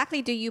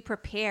you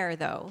prepare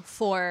though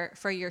for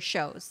your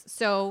shows?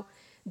 So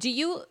do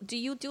you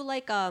do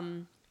like,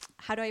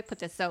 how do I put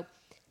this? So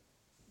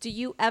do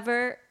you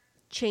ever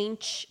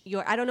change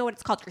I don't know what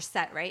it's called, your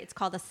set, right? It's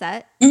called a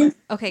set.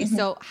 Mm-hmm. Okay. Mm-hmm.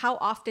 So how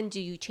often do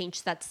you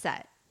change that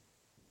set?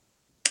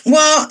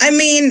 Well, I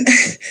mean,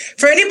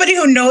 for anybody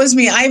who knows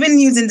me, I've been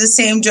using the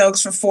same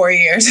jokes for 4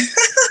 years.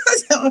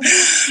 So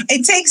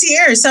it takes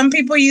years. Some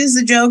people use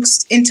the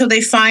jokes until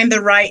they find the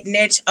right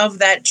niche of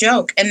that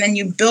joke. And then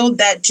you build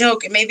that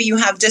joke. And maybe you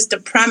have just a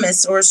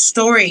premise or a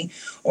story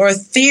or a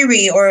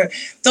theory, or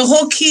the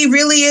whole key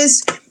really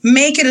is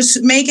make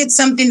it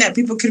something that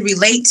people could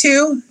relate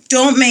to.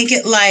 Don't make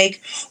it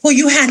like, well,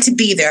 you had to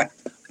be there.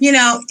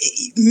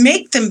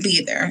 Make them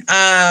be there.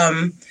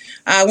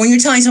 When you're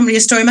telling somebody a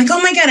story, I'm like,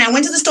 oh my God, I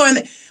went to the store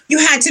and you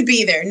had to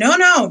be there.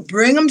 No,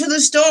 bring them to the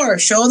store.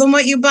 Show them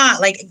what you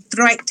bought. Like,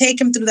 take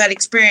them through that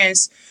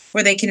experience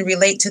where they can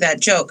relate to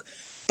that joke.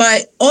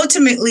 But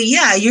ultimately,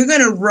 yeah, you're going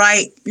to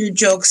write your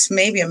jokes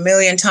maybe 1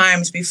 million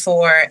times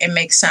before it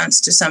makes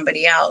sense to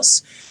somebody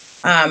else.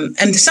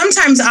 And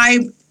sometimes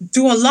I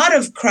do a lot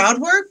of crowd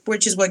work,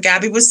 which is what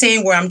Gabby was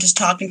saying, where I'm just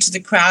talking to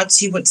the crowd,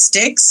 see what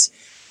sticks.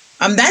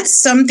 That's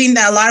something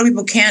that a lot of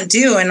people can't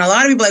do. And a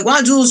lot of people are like,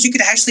 wow, Jules, you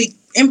could actually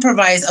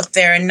improvise up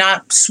there and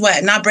not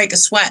break a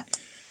sweat.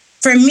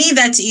 For me,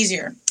 that's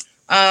easier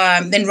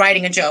than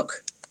writing a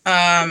joke.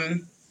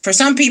 For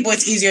some people,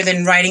 it's easier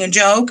than writing a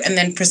joke and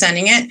then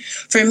presenting it.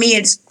 For me,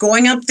 it's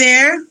going up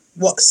there,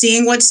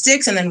 seeing what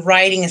sticks, and then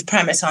writing his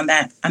premise on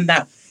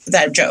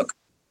that joke.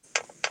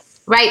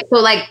 Right. So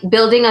like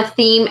building a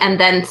theme and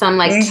then some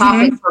like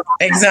topics.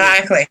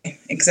 Exactly.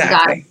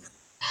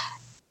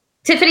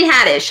 Tiffany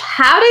Haddish,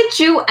 how did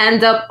you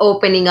end up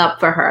opening up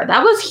for her?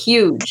 That was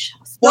huge.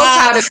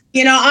 Wow.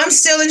 I'm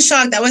still in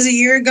shock. That was a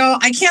year ago.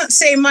 I can't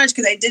say much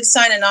because I did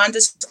sign a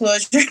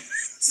non-disclosure.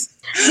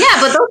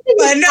 Yeah, but those things.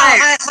 But no,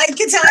 I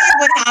can tell you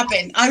what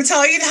happened. I'll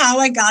tell you how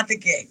I got the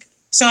gig.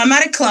 So I'm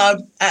at a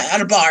club,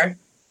 at a bar.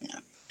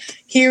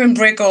 here in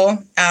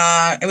Brickell.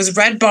 It was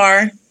Red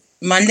Bar,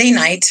 Monday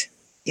night,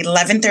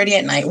 11:30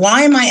 at night.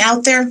 Why am I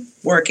out there?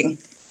 Working.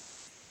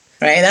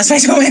 Right? That's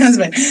what I told my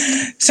husband.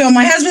 So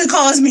my husband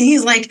calls me.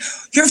 He's like,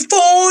 your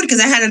phone, because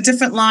I had a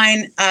different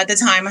line at the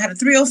time. I had a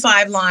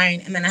 305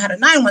 line, and then I had a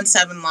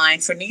 917 line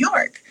for New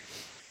York.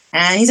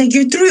 And he's like,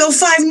 your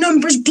 305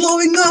 number's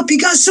blowing up. You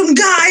got some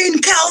guy in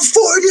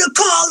California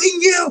calling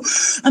you.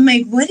 I'm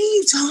like, what are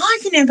you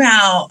talking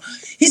about?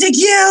 He's like,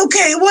 yeah,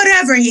 okay,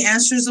 whatever. He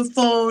answers the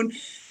phone.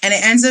 And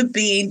it ends up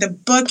being the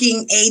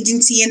booking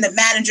agency and the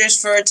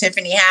managers for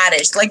Tiffany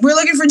Haddish. Like, we're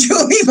looking for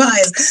Julie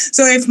Baez.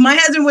 So if my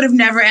husband would have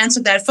never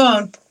answered that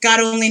phone,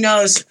 God only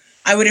knows,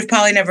 I would have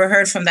probably never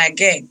heard from that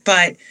gig.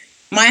 But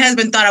my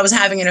husband thought I was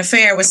having an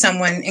affair with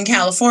someone in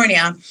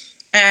California.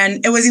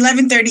 And it was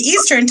 11:30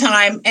 Eastern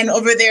time. And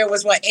over there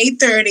was,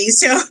 8:30.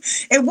 So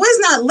it was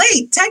not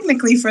late,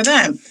 technically, for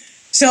them.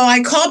 So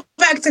I called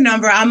back the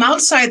number. I'm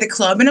outside the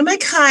club, and I'm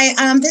like, hi,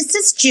 this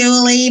is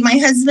Julie. My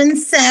husband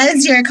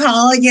says you're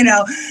calling,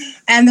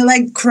 And they're,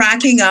 like,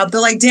 cracking up. They're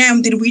like,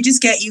 damn, did we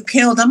just get you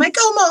killed? I'm like,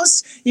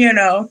 almost, And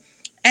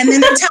then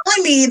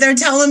they're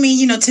telling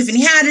me,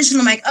 Tiffany Haddish. And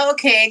I'm like,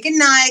 okay, good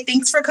night.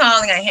 Thanks for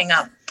calling. I hang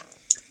up.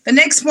 The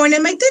next morning,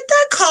 I'm like, did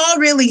that call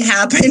really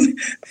happen?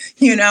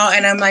 And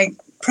I'm, like,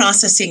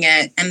 processing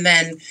it. And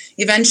then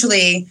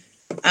eventually...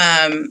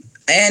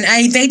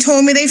 they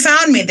told me they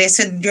found me. They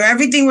said, you're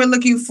everything we're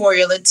looking for.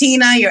 You're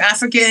Latina, you're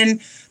African,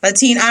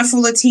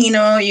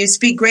 Afro-Latino. You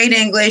speak great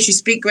English. You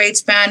speak great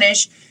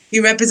Spanish.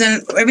 You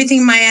represent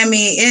everything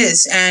Miami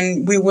is.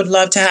 And we would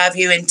love to have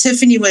you. And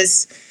Tiffany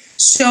was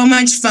so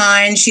much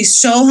fun. She's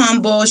so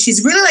humble.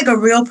 She's really like a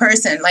real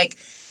person. Like,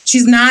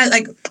 she's not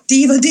like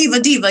diva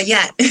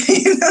yet.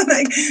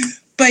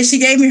 But she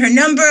gave me her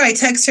number. I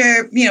text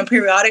her,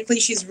 periodically.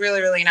 She's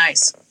really, really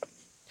nice.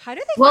 How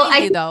do they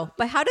find you, though?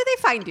 But how do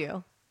they find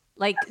you?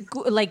 Like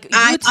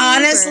I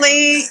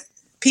honestly,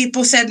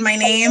 people said my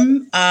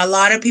name. A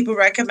lot of people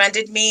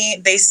recommended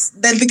me.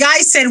 The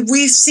guy said,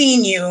 we've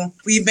seen you.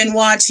 We've been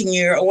watching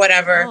you or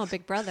whatever. Oh,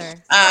 Big Brother.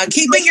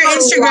 Keeping your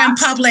Instagram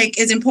public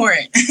is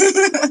important.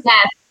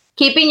 Yes.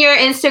 Keeping your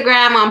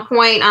Instagram on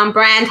point, on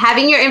brand,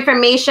 having your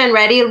information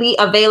readily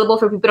available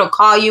for people to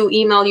call you,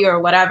 email you, or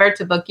whatever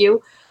to book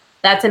you.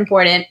 That's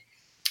important.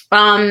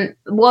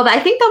 Well, I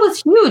think that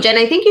was huge. And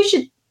I think you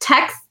should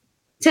text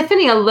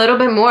Tiffany a little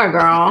bit more,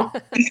 girl. I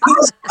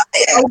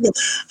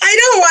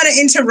don't want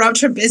to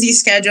interrupt her busy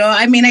schedule.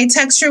 I mean, I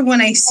text her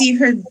when I see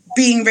her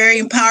being very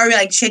empowering.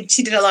 Like she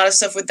did a lot of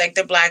stuff with like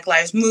the Black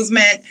Lives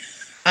Movement.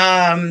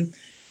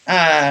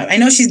 I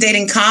know she's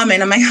dating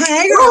Common. I'm like,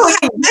 hi, girl.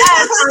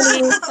 Yeah.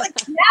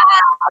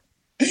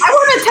 I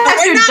want to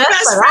text her. We're not just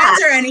best for friends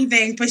that. or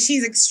anything, but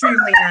she's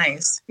extremely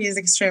nice. She's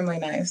extremely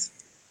nice.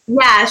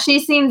 Yeah, she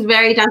seems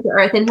very down to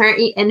earth in her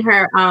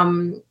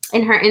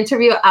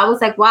interview. I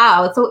was like,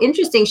 wow, it's so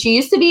interesting. She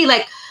used to be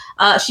like,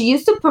 she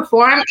used to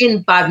perform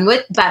in bat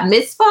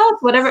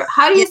mitzvahs, whatever.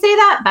 How do you say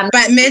that?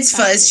 Bat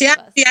mitzvahs.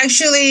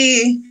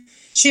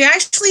 She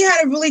actually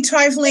had a really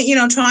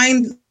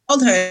trying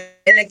told her,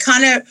 and it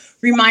kind of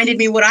reminded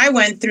me what I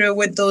went through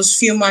with those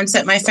few months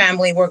that my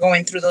family were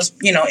going through those,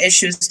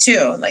 issues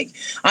too. Like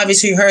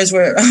obviously hers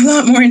were a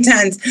lot more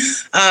intense.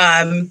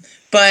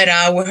 But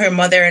with her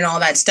mother and all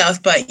that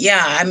stuff. But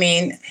yeah, I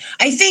mean,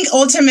 I think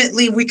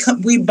ultimately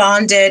we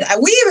bonded.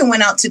 We even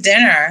went out to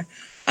dinner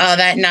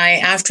that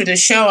night after the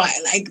show.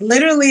 I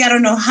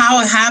don't know how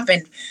it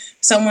happened.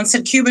 Someone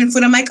said Cuban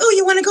food. I'm like, oh,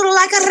 you want to go to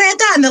La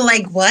Carreta? And they're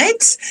like,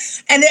 what?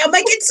 And I'm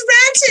like, it's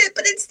ratchet,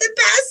 but it's the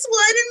best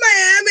one in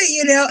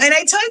Miami, And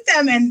I took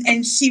them,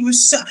 and she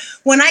was so.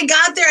 When I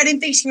got there, I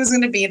didn't think she was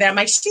going to be there. I'm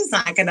like, she's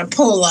not going to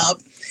pull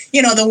up.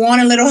 The one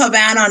in Little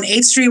Havana on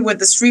 8th Street with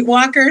the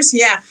streetwalkers.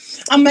 Yeah.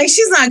 I'm like,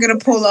 she's not going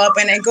to pull up.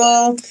 And I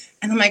go,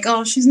 and I'm like,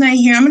 oh, she's not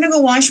here. I'm going to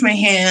go wash my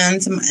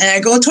hands. And I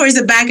go towards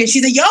the back, and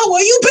she's like, yo,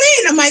 where you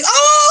been? I'm like,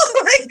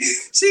 oh,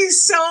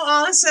 she's so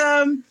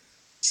awesome.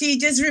 She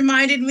just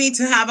reminded me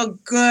to have a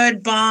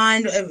good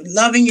bond,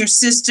 loving your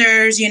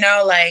sisters,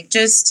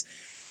 just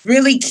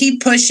really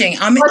keep pushing.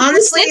 I mean,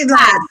 honestly,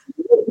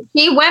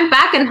 she went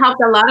back and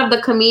helped a lot of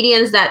the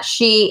comedians that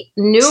she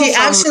knew. She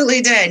absolutely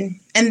did.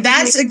 And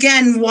that's,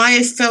 again, why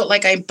I felt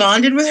like I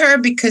bonded with her,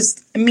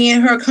 because me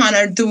and her kind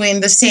of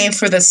doing the same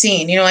for the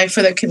scene,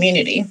 for the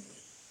community.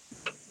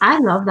 I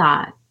love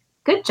that.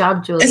 Good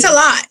job, Julie. It's a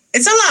lot.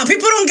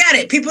 People don't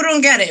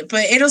get it,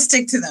 but it'll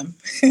stick to them.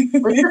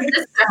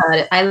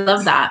 I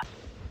love that.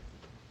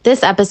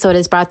 This episode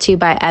is brought to you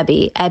by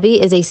Ebby. Ebby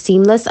is a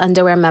seamless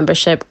underwear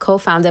membership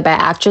co-founded by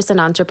actress and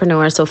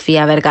entrepreneur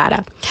Sofia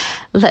Vergara.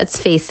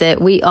 Let's face it,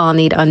 we all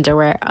need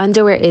underwear.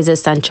 Underwear is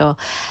essential,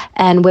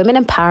 and women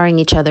empowering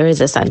each other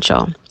is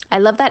essential. I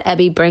love that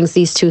Ebby brings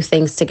these two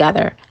things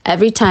together.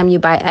 Every time you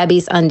buy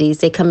Ebby's undies,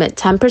 they commit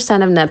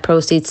 10% of net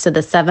proceeds to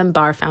the 7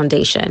 Bar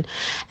Foundation.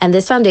 And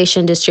this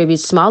foundation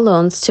distributes small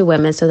loans to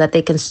women so that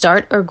they can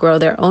start or grow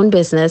their own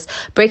business,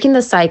 breaking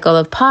the cycle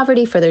of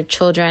poverty for their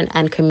children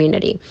and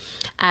community.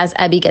 As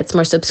Ebby gets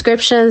more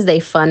subscriptions, they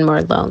fund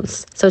more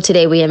loans. So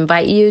today we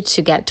invite you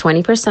to get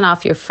 20%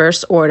 off your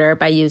first order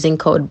by using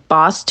code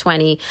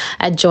BOSS20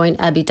 at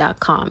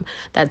joinebby.com.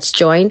 That's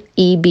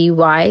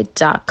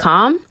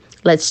joinebby.com.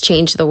 Let's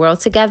change the world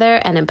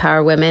together and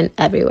empower women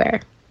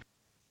everywhere.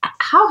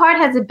 How hard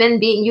has it been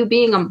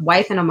being a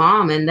wife and a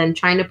mom and then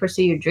trying to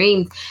pursue your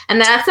dreams? And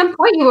then at some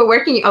point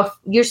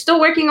you're still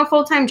working a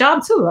full-time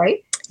job too,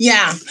 right?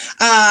 Yeah.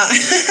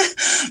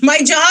 My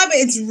job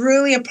is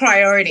really a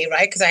priority,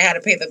 right? Because I had to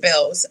pay the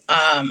bills.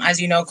 As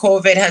you know,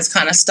 COVID has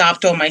kind of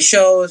stopped all my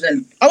shows,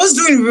 and I was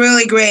doing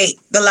really great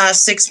the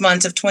last 6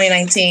 months of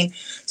 2019,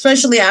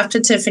 especially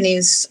after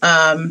Tiffany's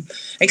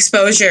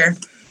exposure.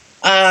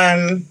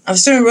 I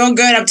was doing real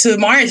good up to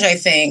March, I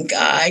think.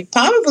 I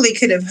probably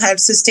could have had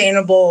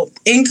sustainable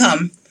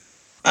income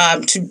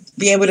to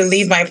be able to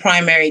leave my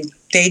primary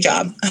day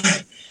job.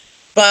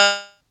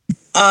 But,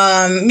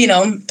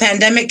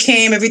 pandemic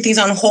came, everything's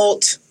on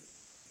hold.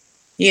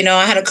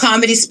 I had a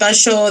comedy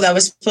special that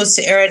was supposed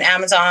to air on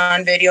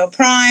Amazon Video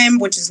Prime,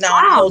 which is now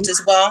on hold as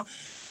well.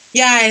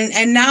 Yeah,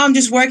 and now I'm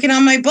just working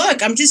on my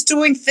book. I'm just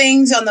doing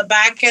things on the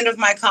back end of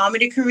my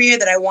comedy career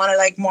that I want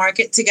to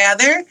market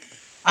together.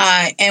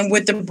 And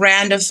with the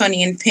brand of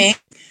Funny in Pink.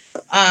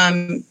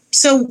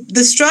 So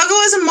the struggle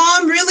as a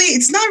mom, really,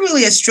 it's not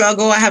really a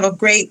struggle. I have a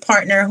great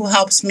partner who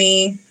helps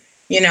me.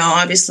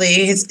 Obviously,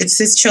 it's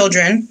his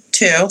children,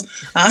 too.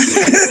 My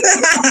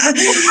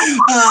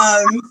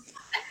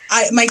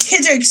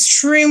kids are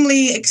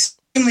extremely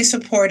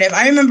supportive.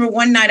 I remember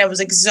one night I was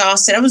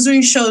exhausted. I was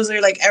doing shows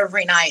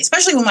every night,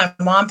 especially when my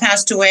mom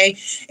passed away.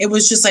 It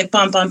was just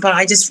bum.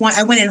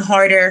 I went in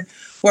harder.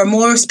 Where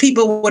most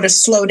people would have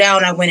slowed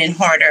down, I went in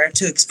harder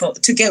to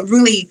get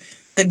really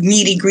the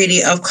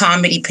nitty-gritty of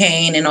comedy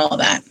pain and all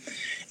that.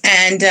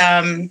 And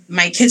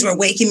my kids were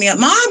waking me up.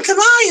 Mom, come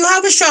on, you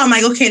have a show. I'm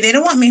like, okay, they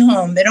don't want me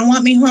home. They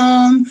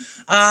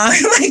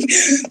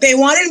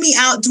wanted me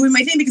out doing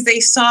my thing because they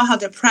saw how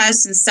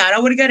depressed and sad I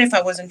would get if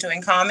I wasn't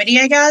doing comedy,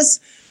 I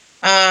guess.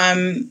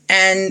 And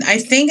I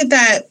think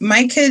that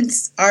my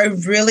kids are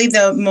really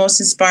the most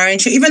inspiring.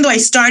 Even though I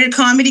started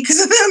comedy because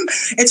of them,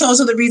 it's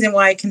also the reason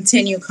why I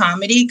continue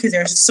comedy, because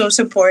they're so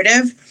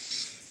supportive.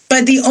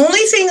 But the only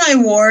thing I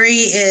worry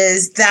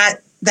is that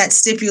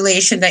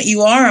stipulation that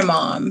you are a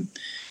mom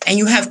and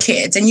you have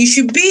kids and you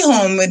should be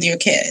home with your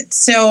kids.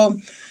 So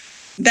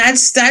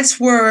that's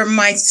where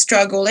my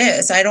struggle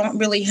is. I don't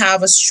really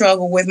have a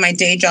struggle with my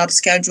day job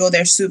schedule.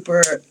 They're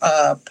super,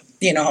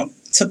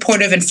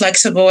 supportive and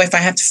flexible. If I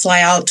have to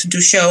fly out to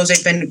do shows,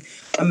 they've been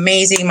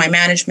amazing. My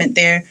management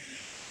there,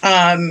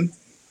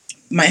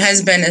 my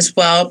husband as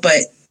well.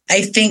 But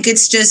I think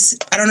it's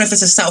just, I don't know if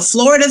it's a South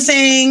Florida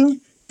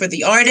thing for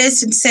the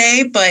artists and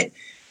say, but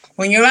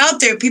when you're out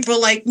there, people are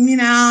like,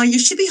 you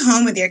should be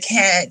home with your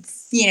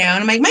kids,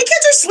 and I'm like, my kids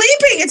are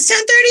sleeping. It's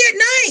 10:30 at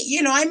night.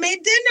 I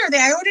made dinner.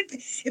 I ordered,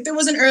 if it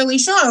was an early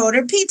show, I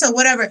ordered pizza,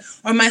 whatever.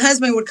 Or my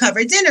husband would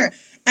cover dinner.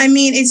 I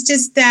mean, it's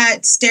just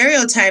that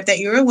stereotype that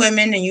you're a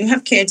woman and you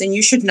have kids and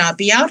you should not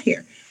be out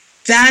here.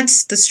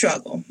 That's the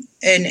struggle.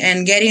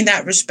 And getting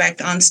that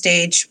respect on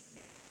stage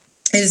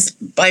is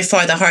by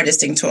far the hardest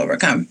thing to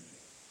overcome.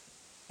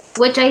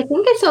 Which I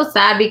think is so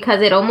sad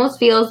because it almost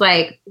feels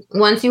like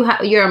once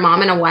you're a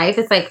mom and a wife,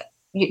 it's like,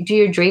 do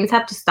your dreams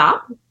have to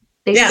stop?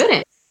 They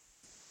shouldn't.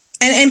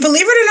 And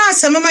believe it or not,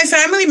 some of my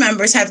family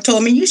members have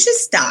told me, you should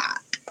stop.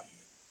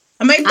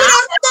 I'm like, but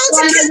I'm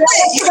supposed to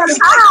get it.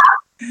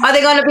 Are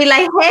they going to be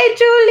like, hey,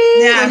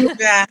 Julie?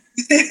 Yeah.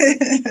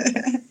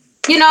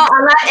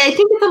 I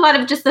think it's a lot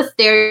of just the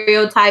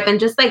stereotype and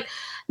just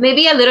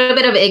maybe a little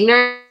bit of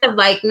ignorance of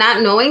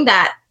not knowing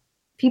that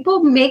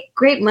people make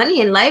great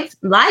money in lives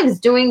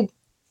doing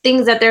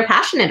things that they're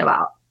passionate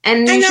about.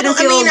 And I'm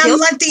Latina,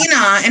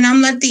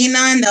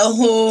 and the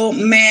whole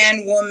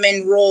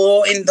man-woman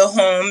role in the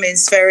home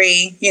is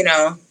very,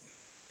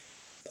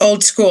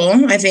 old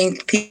school. I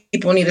think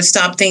people need to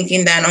stop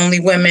thinking that only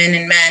women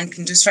and men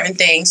can do certain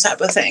things,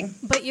 type of thing.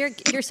 But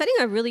you're setting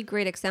a really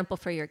great example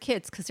for your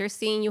kids because they're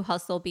seeing you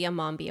hustle, be a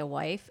mom, be a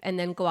wife, and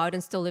then go out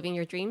and still living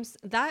your dreams.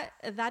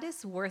 That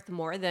is worth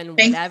more than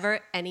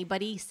whatever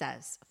anybody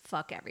says.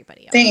 Fuck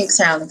everybody else. Thanks,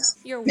 Alex.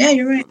 You're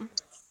right.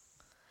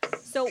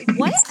 So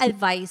what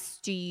advice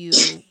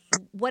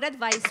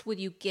would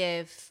you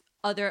give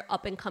other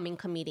up-and-coming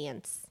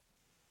comedians?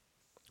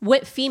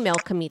 What female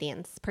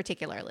comedians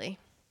particularly?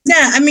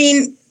 Yeah, I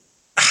mean,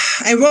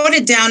 I wrote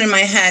it down in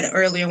my head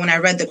earlier when I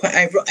read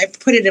I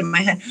put it in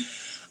my head.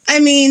 I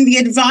mean, the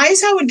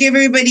advice I would give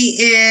everybody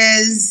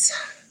is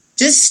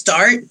just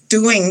start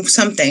doing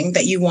something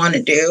that you want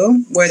to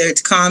do, whether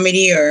it's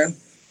comedy or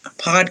a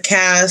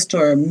podcast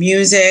or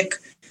music.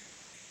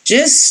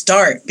 Just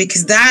start,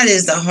 because that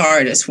is the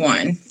hardest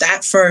one.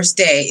 That first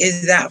day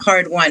is that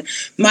hard one.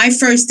 My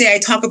first day, I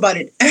talk about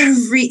it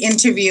every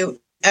interview,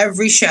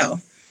 every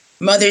show.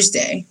 Mother's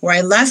Day, where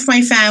I left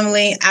my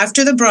family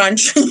after the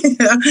brunch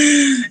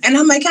and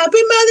I'm like,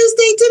 happy Mother's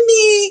Day to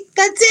me.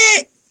 That's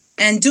it.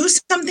 And do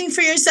something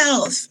for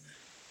yourself.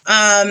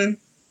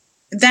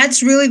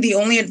 That's really the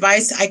only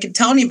advice I could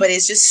tell anybody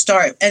is just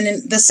start. And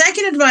then the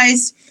second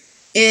advice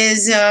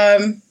is,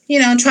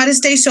 try to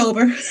stay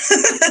sober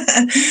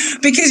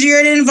because you're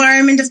in an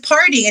environment of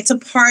partying. It's a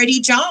party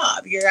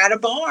job. You're at a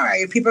bar.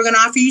 People are going to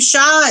offer you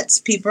shots.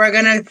 People are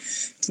going to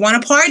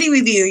want to party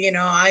with you.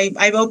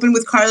 I've opened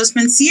with Carlos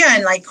Mencia,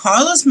 and like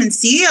Carlos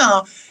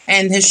Mencia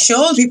and his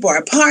shows, people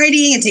are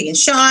partying and taking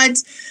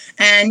shots,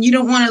 and you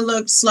don't want to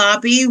look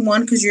sloppy.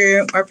 One, because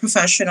you're a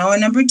professional,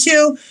 and number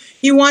two,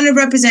 you want to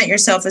represent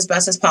yourself as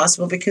best as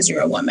possible because you're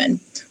a woman.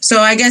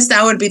 So I guess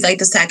that would be like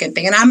the second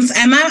thing. And I'm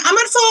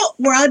at fault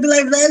where I'd be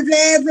like, blah,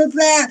 blah, blah,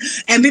 blah.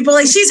 And people are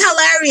like, she's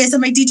hilarious.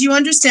 I'm like, did you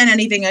understand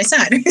anything I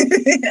said?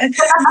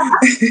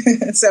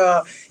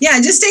 So yeah,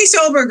 just stay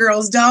sober,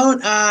 girls.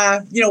 Don't,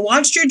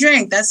 watch your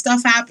drink. That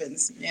stuff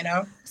happens,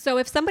 So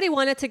if somebody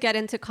wanted to get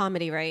into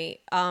comedy,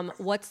 right,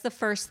 what's the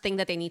first thing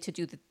that they need to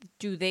do?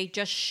 Do they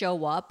just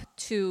show up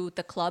to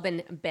the club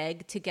and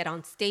beg to get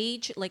on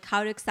stage? Like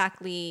how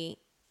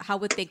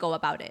would they go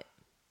about it?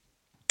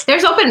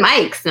 There's open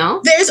mics,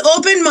 no? There's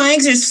open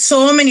mics. There's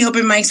so many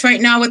open mics right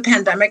now with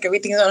pandemic.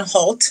 Everything is on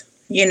halt.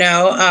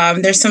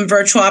 There's some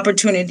virtual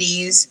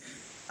opportunities.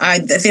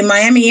 The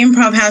Miami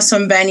Improv has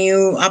some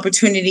venue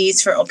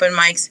opportunities for open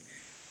mics.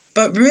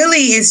 But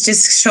really, it's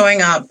just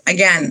showing up.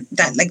 Again,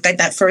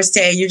 that first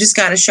day, you just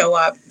got to show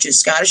up.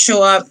 Just got to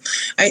show up.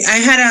 I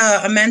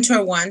had a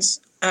mentor once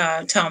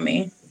tell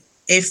me,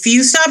 if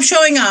you stop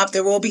showing up,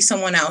 there will be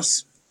someone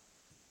else.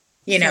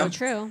 So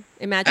true.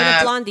 Imagine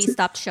if Blondie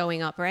stopped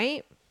showing up,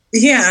 right?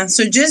 Yeah.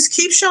 So just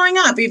keep showing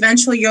up.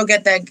 Eventually, you'll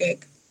get that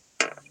gig.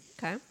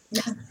 Okay.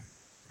 Yeah.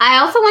 I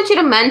also want you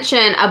to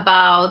mention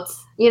about,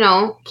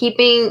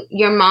 keeping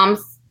your mom's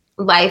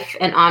life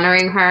and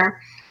honoring her,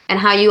 and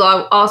how you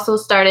also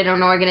started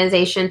an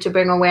organization to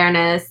bring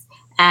awareness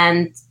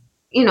and,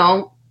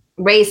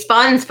 raise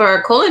funds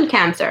for colon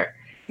cancer.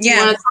 Yeah.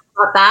 You want to talk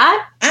about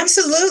that?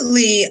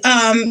 Absolutely.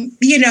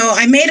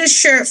 I made a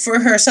shirt for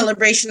her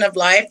celebration of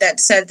life that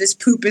said, "This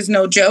poop is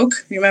no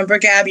joke." Remember,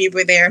 Gabby, you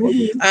were there.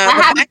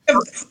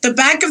 The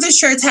back of the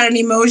shirts had an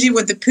emoji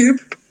with the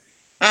poop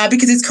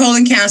because it's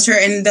colon cancer,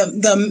 and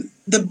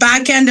the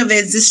back end of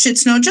it is, "This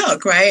shit's no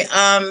joke," right?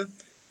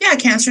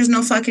 Cancer is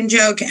no fucking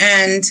joke.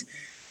 And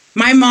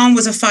my mom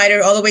was a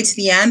fighter all the way to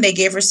the end. They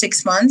gave her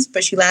 6 months,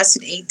 but she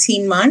lasted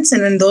 18 months.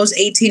 And in those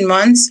 18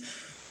 months,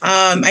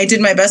 I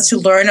did my best to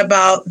learn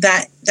about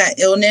that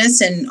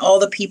illness and all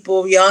the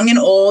people, young and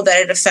old,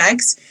 that it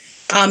affects.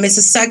 It's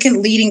the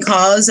second leading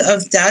cause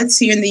of deaths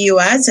here in the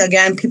U.S.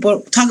 Again,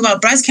 people talk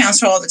about breast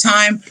cancer all the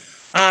time.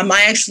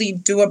 I actually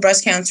do a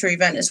breast cancer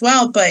event as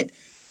well, but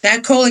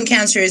that colon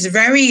cancer is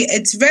very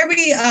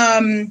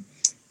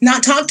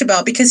not talked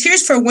about, because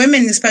here's, for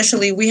women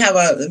especially, we have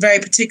a very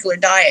particular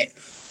diet,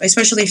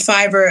 especially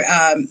fiber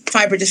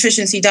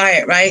deficiency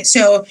diet, right?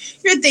 So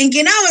you're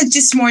thinking, it's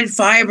just more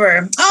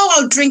fiber.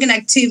 I'll drink an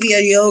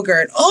Activia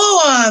yogurt.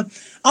 I'll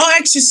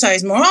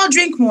exercise more. I'll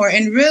drink more.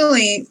 And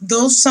really,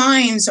 those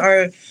signs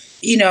are,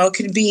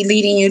 could be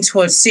leading you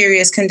to a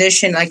serious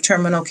condition like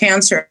terminal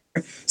cancer.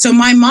 So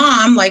my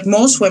mom, like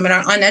most women,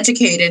 are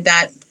uneducated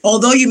that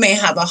although you may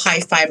have a high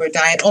fiber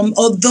diet,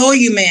 although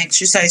you may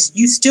exercise,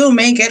 you still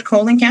may get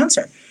colon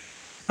cancer.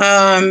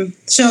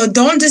 So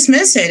don't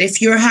dismiss it.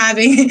 If you're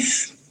having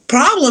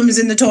problems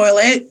in the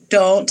toilet,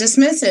 don't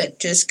dismiss it.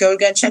 Just go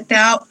get checked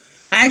out.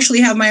 I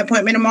actually have my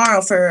appointment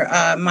tomorrow for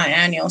my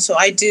annual. So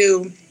I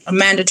do a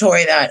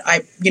mandatory that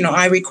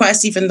I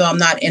request, even though I'm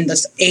not in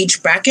this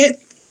age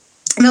bracket.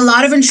 And a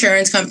lot of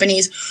insurance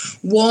companies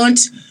won't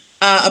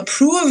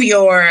approve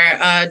your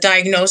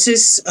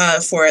diagnosis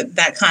for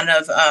that kind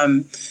of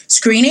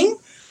screening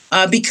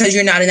because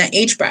you're not in that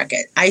age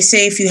bracket. I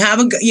say if you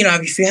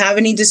have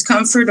any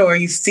discomfort, or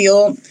you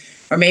feel,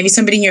 or maybe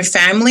somebody in your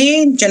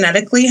family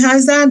genetically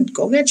has that,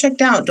 go get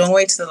checked out. Don't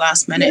wait to the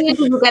last minute.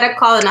 You get a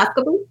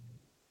colonoscopy?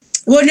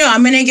 Well, no,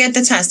 I'm going to get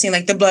the testing,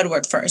 like the blood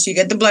work first. You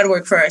get the blood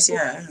work first,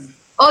 yeah.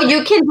 Oh,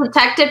 you can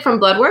detect it from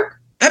blood work?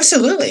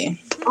 Absolutely.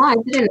 Oh, I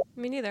didn't.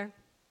 Me neither.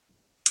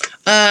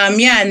 And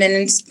then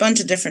it's a bunch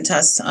of different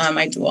tests.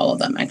 I do all of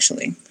them,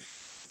 actually.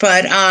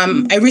 But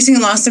I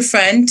recently lost a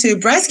friend to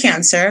breast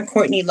cancer,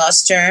 Courtney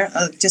Luster,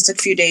 just a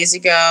few days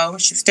ago.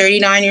 She was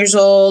 39 years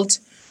old.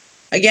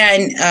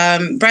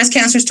 Again, breast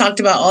cancer is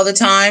talked about all the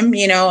time.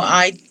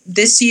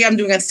 This year I'm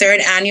doing a third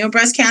annual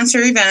breast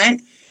cancer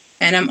event,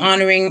 and I'm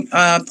honoring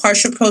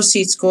partial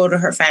proceeds go to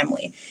her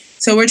family.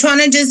 So we're trying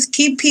to just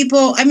keep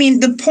people. I mean,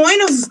 the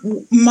point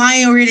of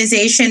my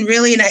organization,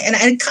 really, and I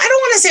don't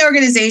want to say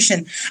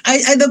organization.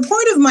 The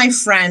point of my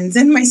friends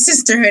and my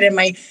sisterhood and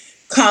my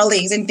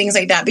colleagues and things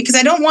like that, because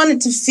I don't want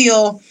it to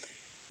feel,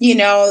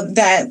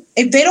 that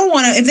if they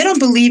don't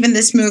believe in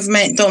this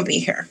movement, don't be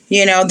here.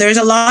 There's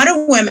a lot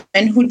of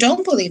women who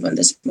don't believe in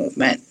this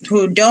movement,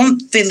 who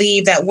don't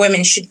believe that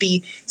women should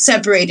be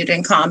separated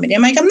in comedy.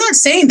 I'm not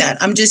saying that.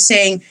 I'm just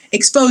saying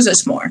expose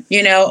us more,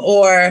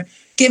 or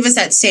give us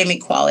that same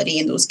equality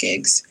in those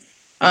gigs.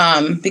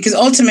 because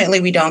ultimately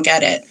we don't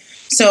get it.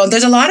 So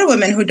there's a lot of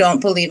women who don't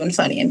believe in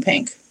Funny in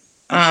Pink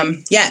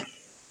yet,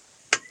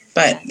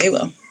 but they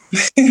will.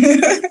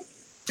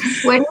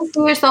 Where do you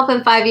see yourself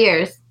in 5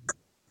 years?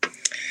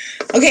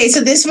 Okay,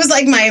 so this was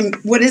like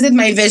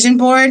my vision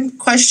board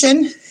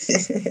question.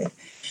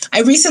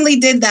 I recently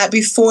did that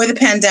before the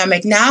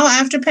pandemic. Now,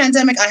 after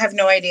pandemic, I have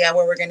no idea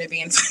where we're going to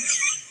be in.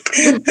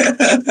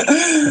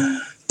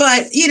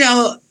 But, you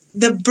know,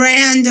 the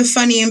brand of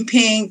Funny in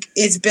Pink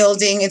is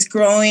building, it's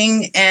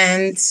growing,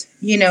 and,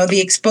 you know,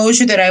 the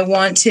exposure that I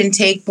want to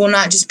take will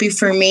not just be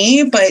for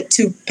me, but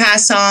to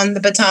pass on the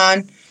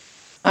baton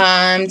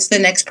to the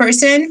next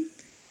person.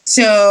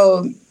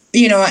 So,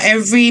 you know,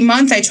 every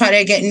month I try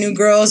to get new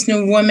girls,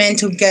 new women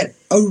to get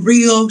a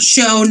real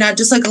show, not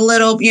just like a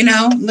little, you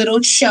know,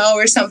 little show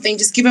or something.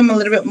 Just give them a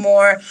little bit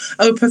more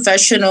of a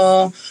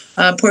professional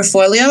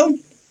portfolio.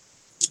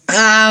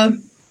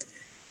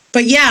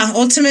 But yeah,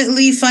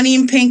 ultimately, Funny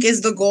in Pink is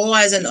the goal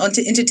as an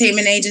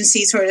entertainment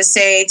agency, sort of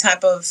say,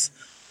 type of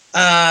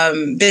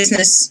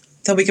business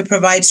that we could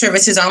provide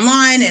services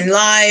online and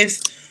live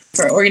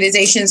for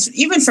organizations,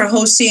 even for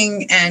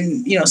hosting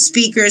and, you know,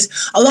 speakers.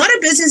 A lot of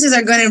businesses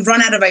are going to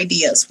run out of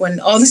ideas when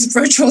all this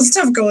virtual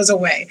stuff goes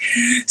away.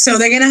 So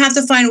they're going to have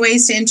to find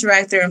ways to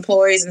interact with their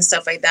employees and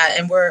stuff like that.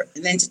 And we're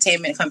an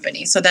entertainment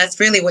company. So that's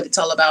really what it's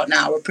all about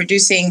now. We're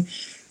producing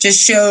just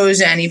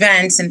shows and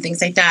events and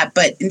things like that.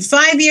 But in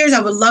 5 years,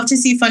 I would love to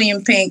see Funny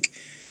in Pink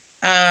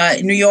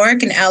New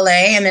York and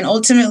LA, and then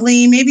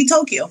ultimately maybe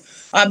Tokyo.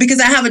 Because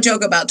I have a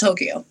joke about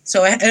Tokyo.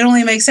 So it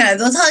only makes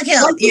sense.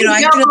 Tokyo, you know,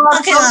 I do a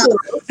Tokyo.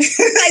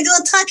 I do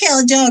a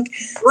Tokyo joke.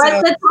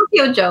 What's the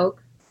Tokyo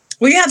joke?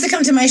 Well, you have to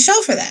come to my show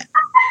for that.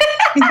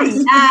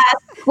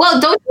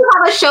 Well, don't you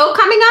have a show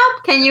coming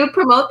up? Can you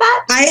promote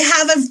that? I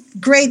have a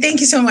great, thank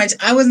you so much.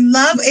 I would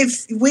love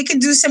if we could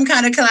do some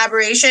kind of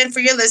collaboration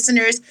for your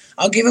listeners.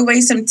 I'll give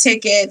away some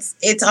tickets.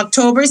 It's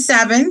October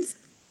 7th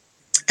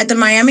at the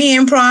Miami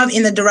Improv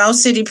in the Doral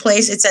City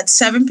Place. It's at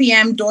 7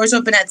 p.m. Doors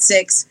open at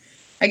 6.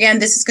 Again,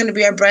 this is going to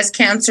be our breast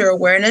cancer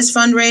awareness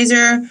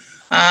fundraiser.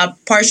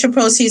 Partial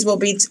proceeds will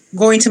be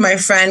going to my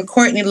friend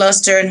Courtney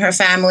Luster and her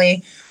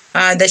family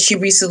that she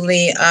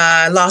recently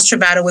lost her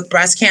battle with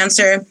breast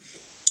cancer.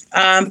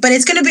 But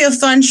it's going to be a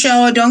fun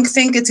show. I don't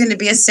think it's going to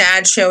be a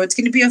sad show. It's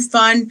going to be a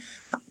fun,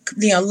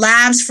 you know,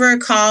 labs for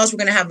calls. We're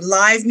going to have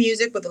live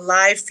music with a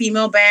live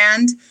female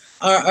band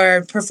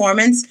or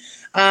performance.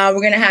 We're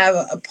going to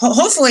have,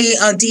 hopefully,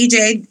 a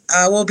DJ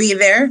will be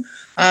there.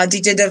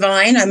 DJ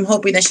Divine. I'm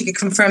hoping that she could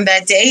confirm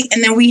that date.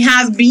 And then we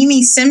have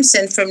Mimi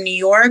Simpson from New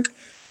York.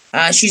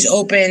 She's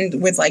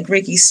opened with like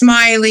Ricky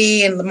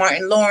Smiley and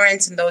Martin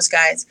Lawrence and those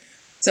guys.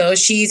 So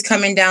she's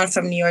coming down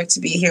from New York to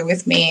be here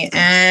with me.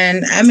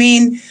 And I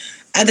mean,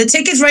 the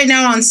tickets right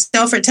now are on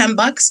sale for $10,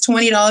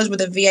 $20 with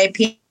a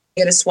VIP,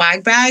 get a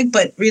swag bag.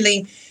 But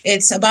really,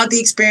 it's about the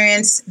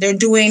experience. They're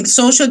doing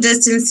social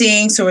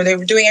distancing. So they're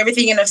doing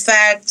everything in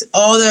effect,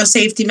 all the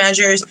safety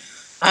measures.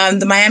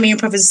 The Miami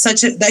Improv is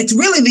that's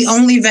really the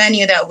only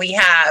venue that we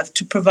have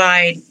to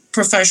provide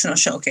professional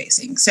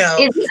showcasing. So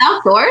is it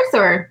outdoors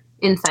or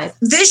inside?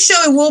 This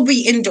show will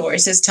be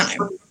indoors this time.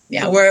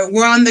 Yeah,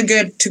 we're on the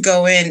good to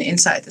go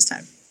inside this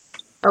time.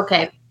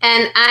 Okay.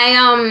 And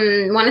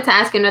I wanted to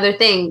ask another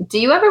thing. Do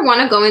you ever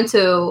want to go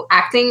into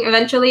acting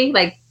eventually,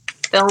 like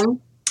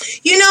film?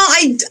 You know,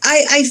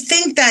 I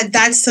think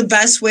that's the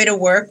best way to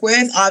work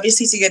with,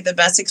 obviously, to get the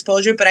best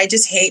exposure, but I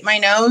just hate my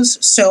nose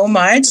so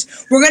much.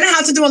 We're going to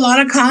have to do a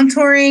lot of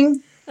contouring.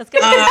 Let's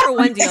get for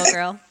one deal,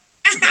 girl.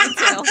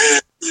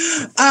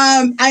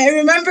 I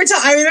remember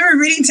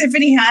reading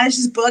Tiffany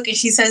Haddish's book, and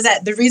she says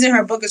that the reason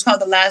her book is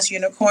called The Last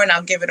Unicorn,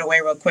 I'll give it away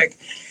real quick.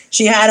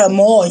 She had a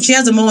mole. She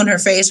has a mole in her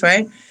face,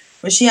 right?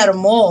 But she had a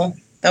mole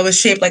that was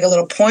shaped like a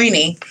little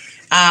pointy,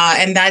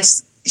 and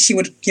she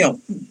would, you know,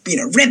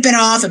 rip it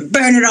off and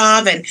burn it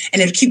off, and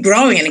it'd keep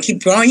growing and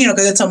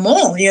because it's a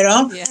mole, you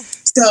know? Yeah.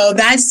 So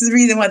that's the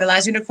reason why The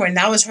Last Unicorn,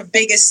 that was her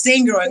biggest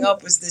thing growing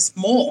up, was this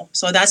mole.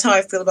 So that's how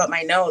I feel about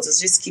my nose. It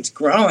just keeps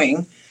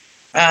growing.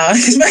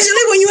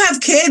 Especially when you have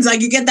kids,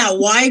 like you get that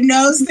wide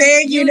nose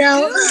thing, you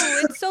know? Do.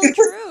 It's so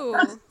true.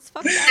 It's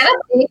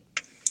fucking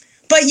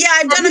But yeah,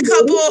 I've done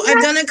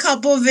a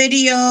couple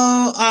video,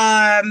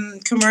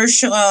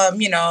 commercial,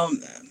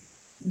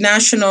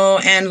 national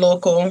and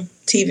local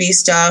TV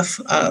stuff.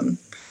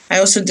 I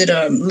also did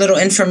a little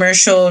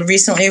infomercial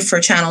recently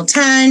for Channel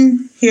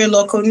 10, here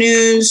local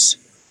news.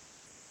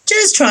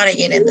 Just trying to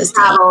get in this.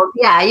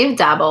 Yeah, you've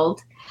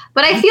dabbled.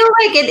 But I feel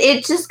like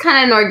it's just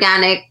kind of an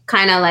organic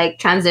kind of like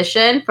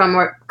transition from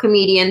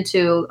comedian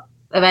to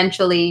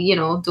eventually, you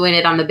know, doing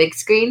it on the big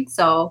screen.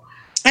 So,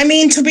 I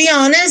mean, to be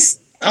honest,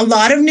 a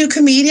lot of new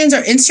comedians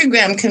are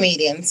Instagram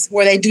comedians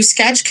where they do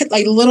sketch,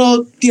 like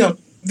little,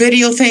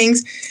 video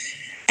things.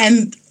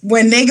 And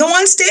when they go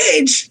on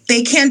stage,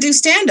 they can't do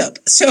stand-up.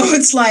 So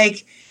it's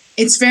like,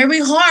 it's very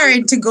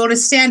hard to go to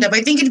stand-up.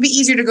 I think it'd be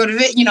easier to go to,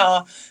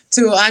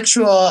 to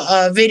actual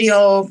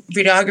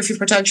videography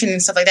production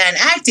and stuff like that, and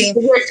acting.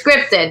 You're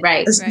scripted,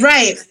 right?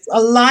 Right.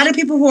 A lot of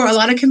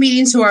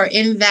comedians who are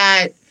in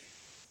that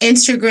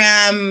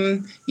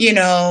Instagram,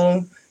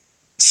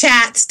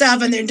 chat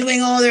stuff and they're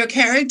doing all their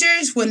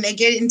characters, when they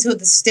get into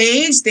the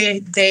stage,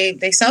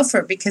 they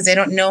suffer because they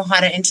don't know how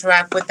to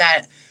interact with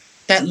that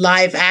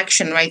live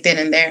action right then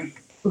and there.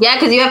 Yeah,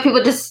 because you have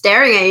people just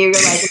staring at you. You're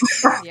like,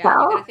 yeah,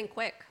 you gotta think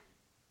quick.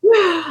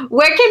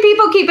 Where can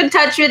people keep in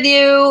touch with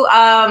you?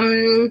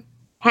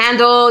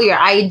 Handle, your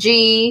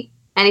IG,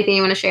 anything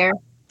you want to share?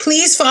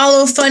 Please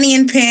follow Funny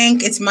in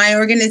Pink. It's my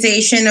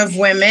organization of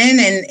women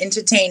and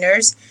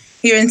entertainers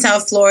here in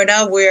South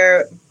Florida.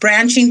 We're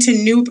branching to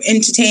new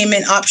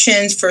entertainment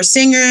options for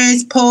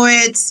singers,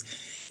 poets,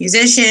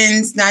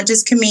 musicians, not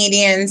just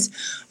comedians.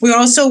 We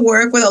also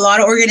work with a lot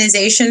of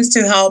organizations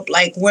to help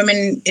like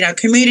women in our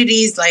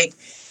communities, like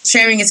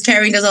Sharing is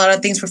Caring does a lot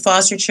of things for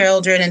foster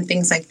children and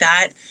things like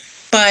that.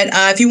 But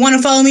if you want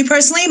to follow me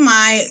personally,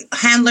 my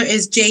handler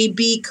is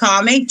JB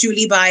Comic,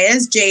 Julie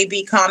Baez,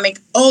 JB Comic,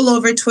 all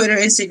over Twitter,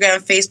 Instagram,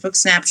 Facebook,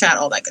 Snapchat,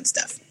 all that good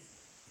stuff.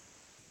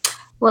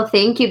 Well,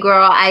 thank you,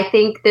 girl. I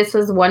think this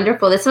was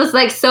wonderful. This was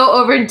like so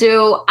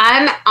overdue.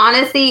 I'm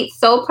honestly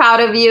so proud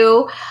of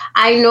you.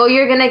 I know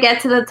you're going to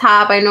get to the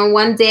top. I know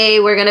one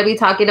day we're going to be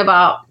talking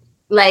about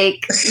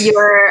like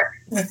your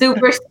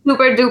super,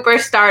 super duper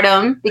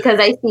stardom because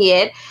I see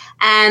it.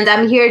 And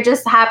I'm here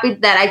just happy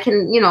that I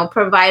can,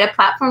 provide a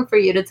platform for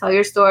you to tell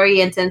your story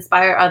and to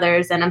inspire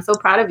others. And I'm so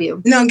proud of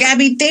you. No,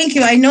 Gabby, thank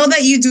you. I know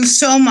that you do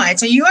so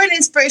much. And you are an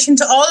inspiration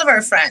to all of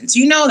our friends.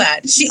 You know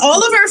that. All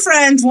of our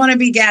friends want to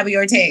be Gabby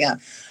Ortega.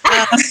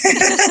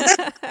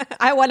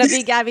 I want to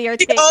be Gabby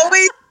Ortega.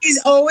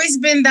 She's always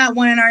been that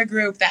one in our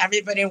group that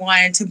everybody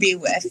wanted to be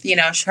with.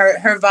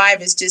 Her vibe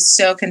is just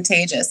so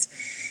contagious.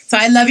 So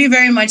I love you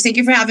very much. Thank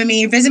you for having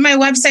me. Visit my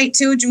website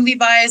too,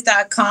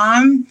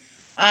 juliebaez.com.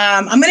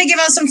 I'm going to give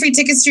out some free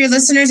tickets to your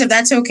listeners, if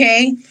that's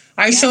okay.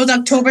 Our show's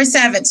October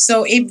 7th.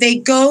 So if they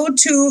go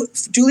to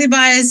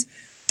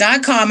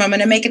juliebaez.com, I'm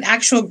going to make an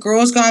actual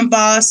Girls Gone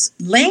Boss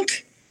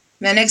link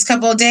in the next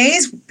couple of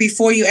days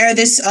before you air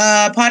this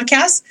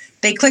podcast.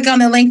 They click on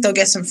the link, they'll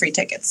get some free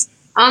tickets.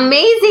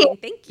 Amazing.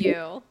 Thank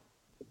you.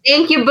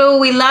 Thank you, Boo.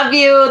 We love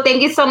you.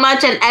 Thank you so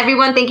much. And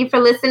everyone, thank you for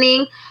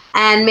listening.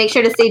 And make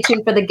sure to stay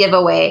tuned for the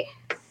giveaway.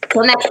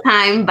 Till next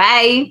time.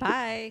 Bye.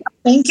 Bye.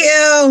 Thank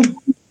you.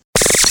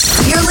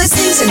 You're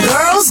listening to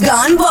Girls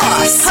Gone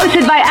Boss.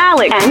 Hosted by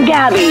Alex and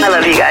Gabby. I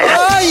love you guys.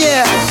 Oh,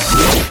 yeah.